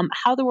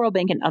 how the World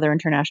Bank and other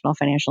international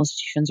financial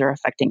institutions are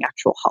affecting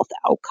actual health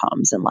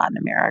outcomes in Latin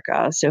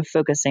America. So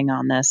focusing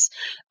on this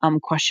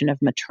question of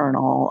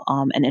maternal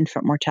and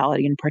infant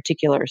mortality in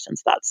particular,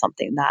 since that's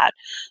something that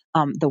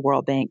the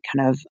World Bank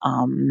kind of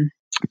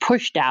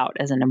pushed out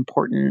as an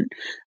important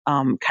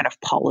kind of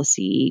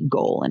policy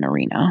goal and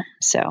arena.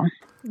 So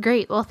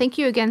great. Well, thank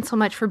you again so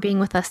much for being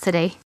with us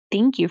today.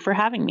 Thank you for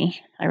having me.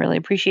 I really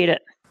appreciate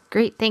it.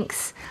 Great.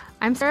 Thanks.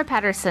 I'm Sarah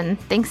Patterson.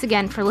 Thanks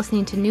again for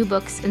listening to New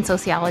Books in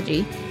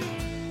Sociology.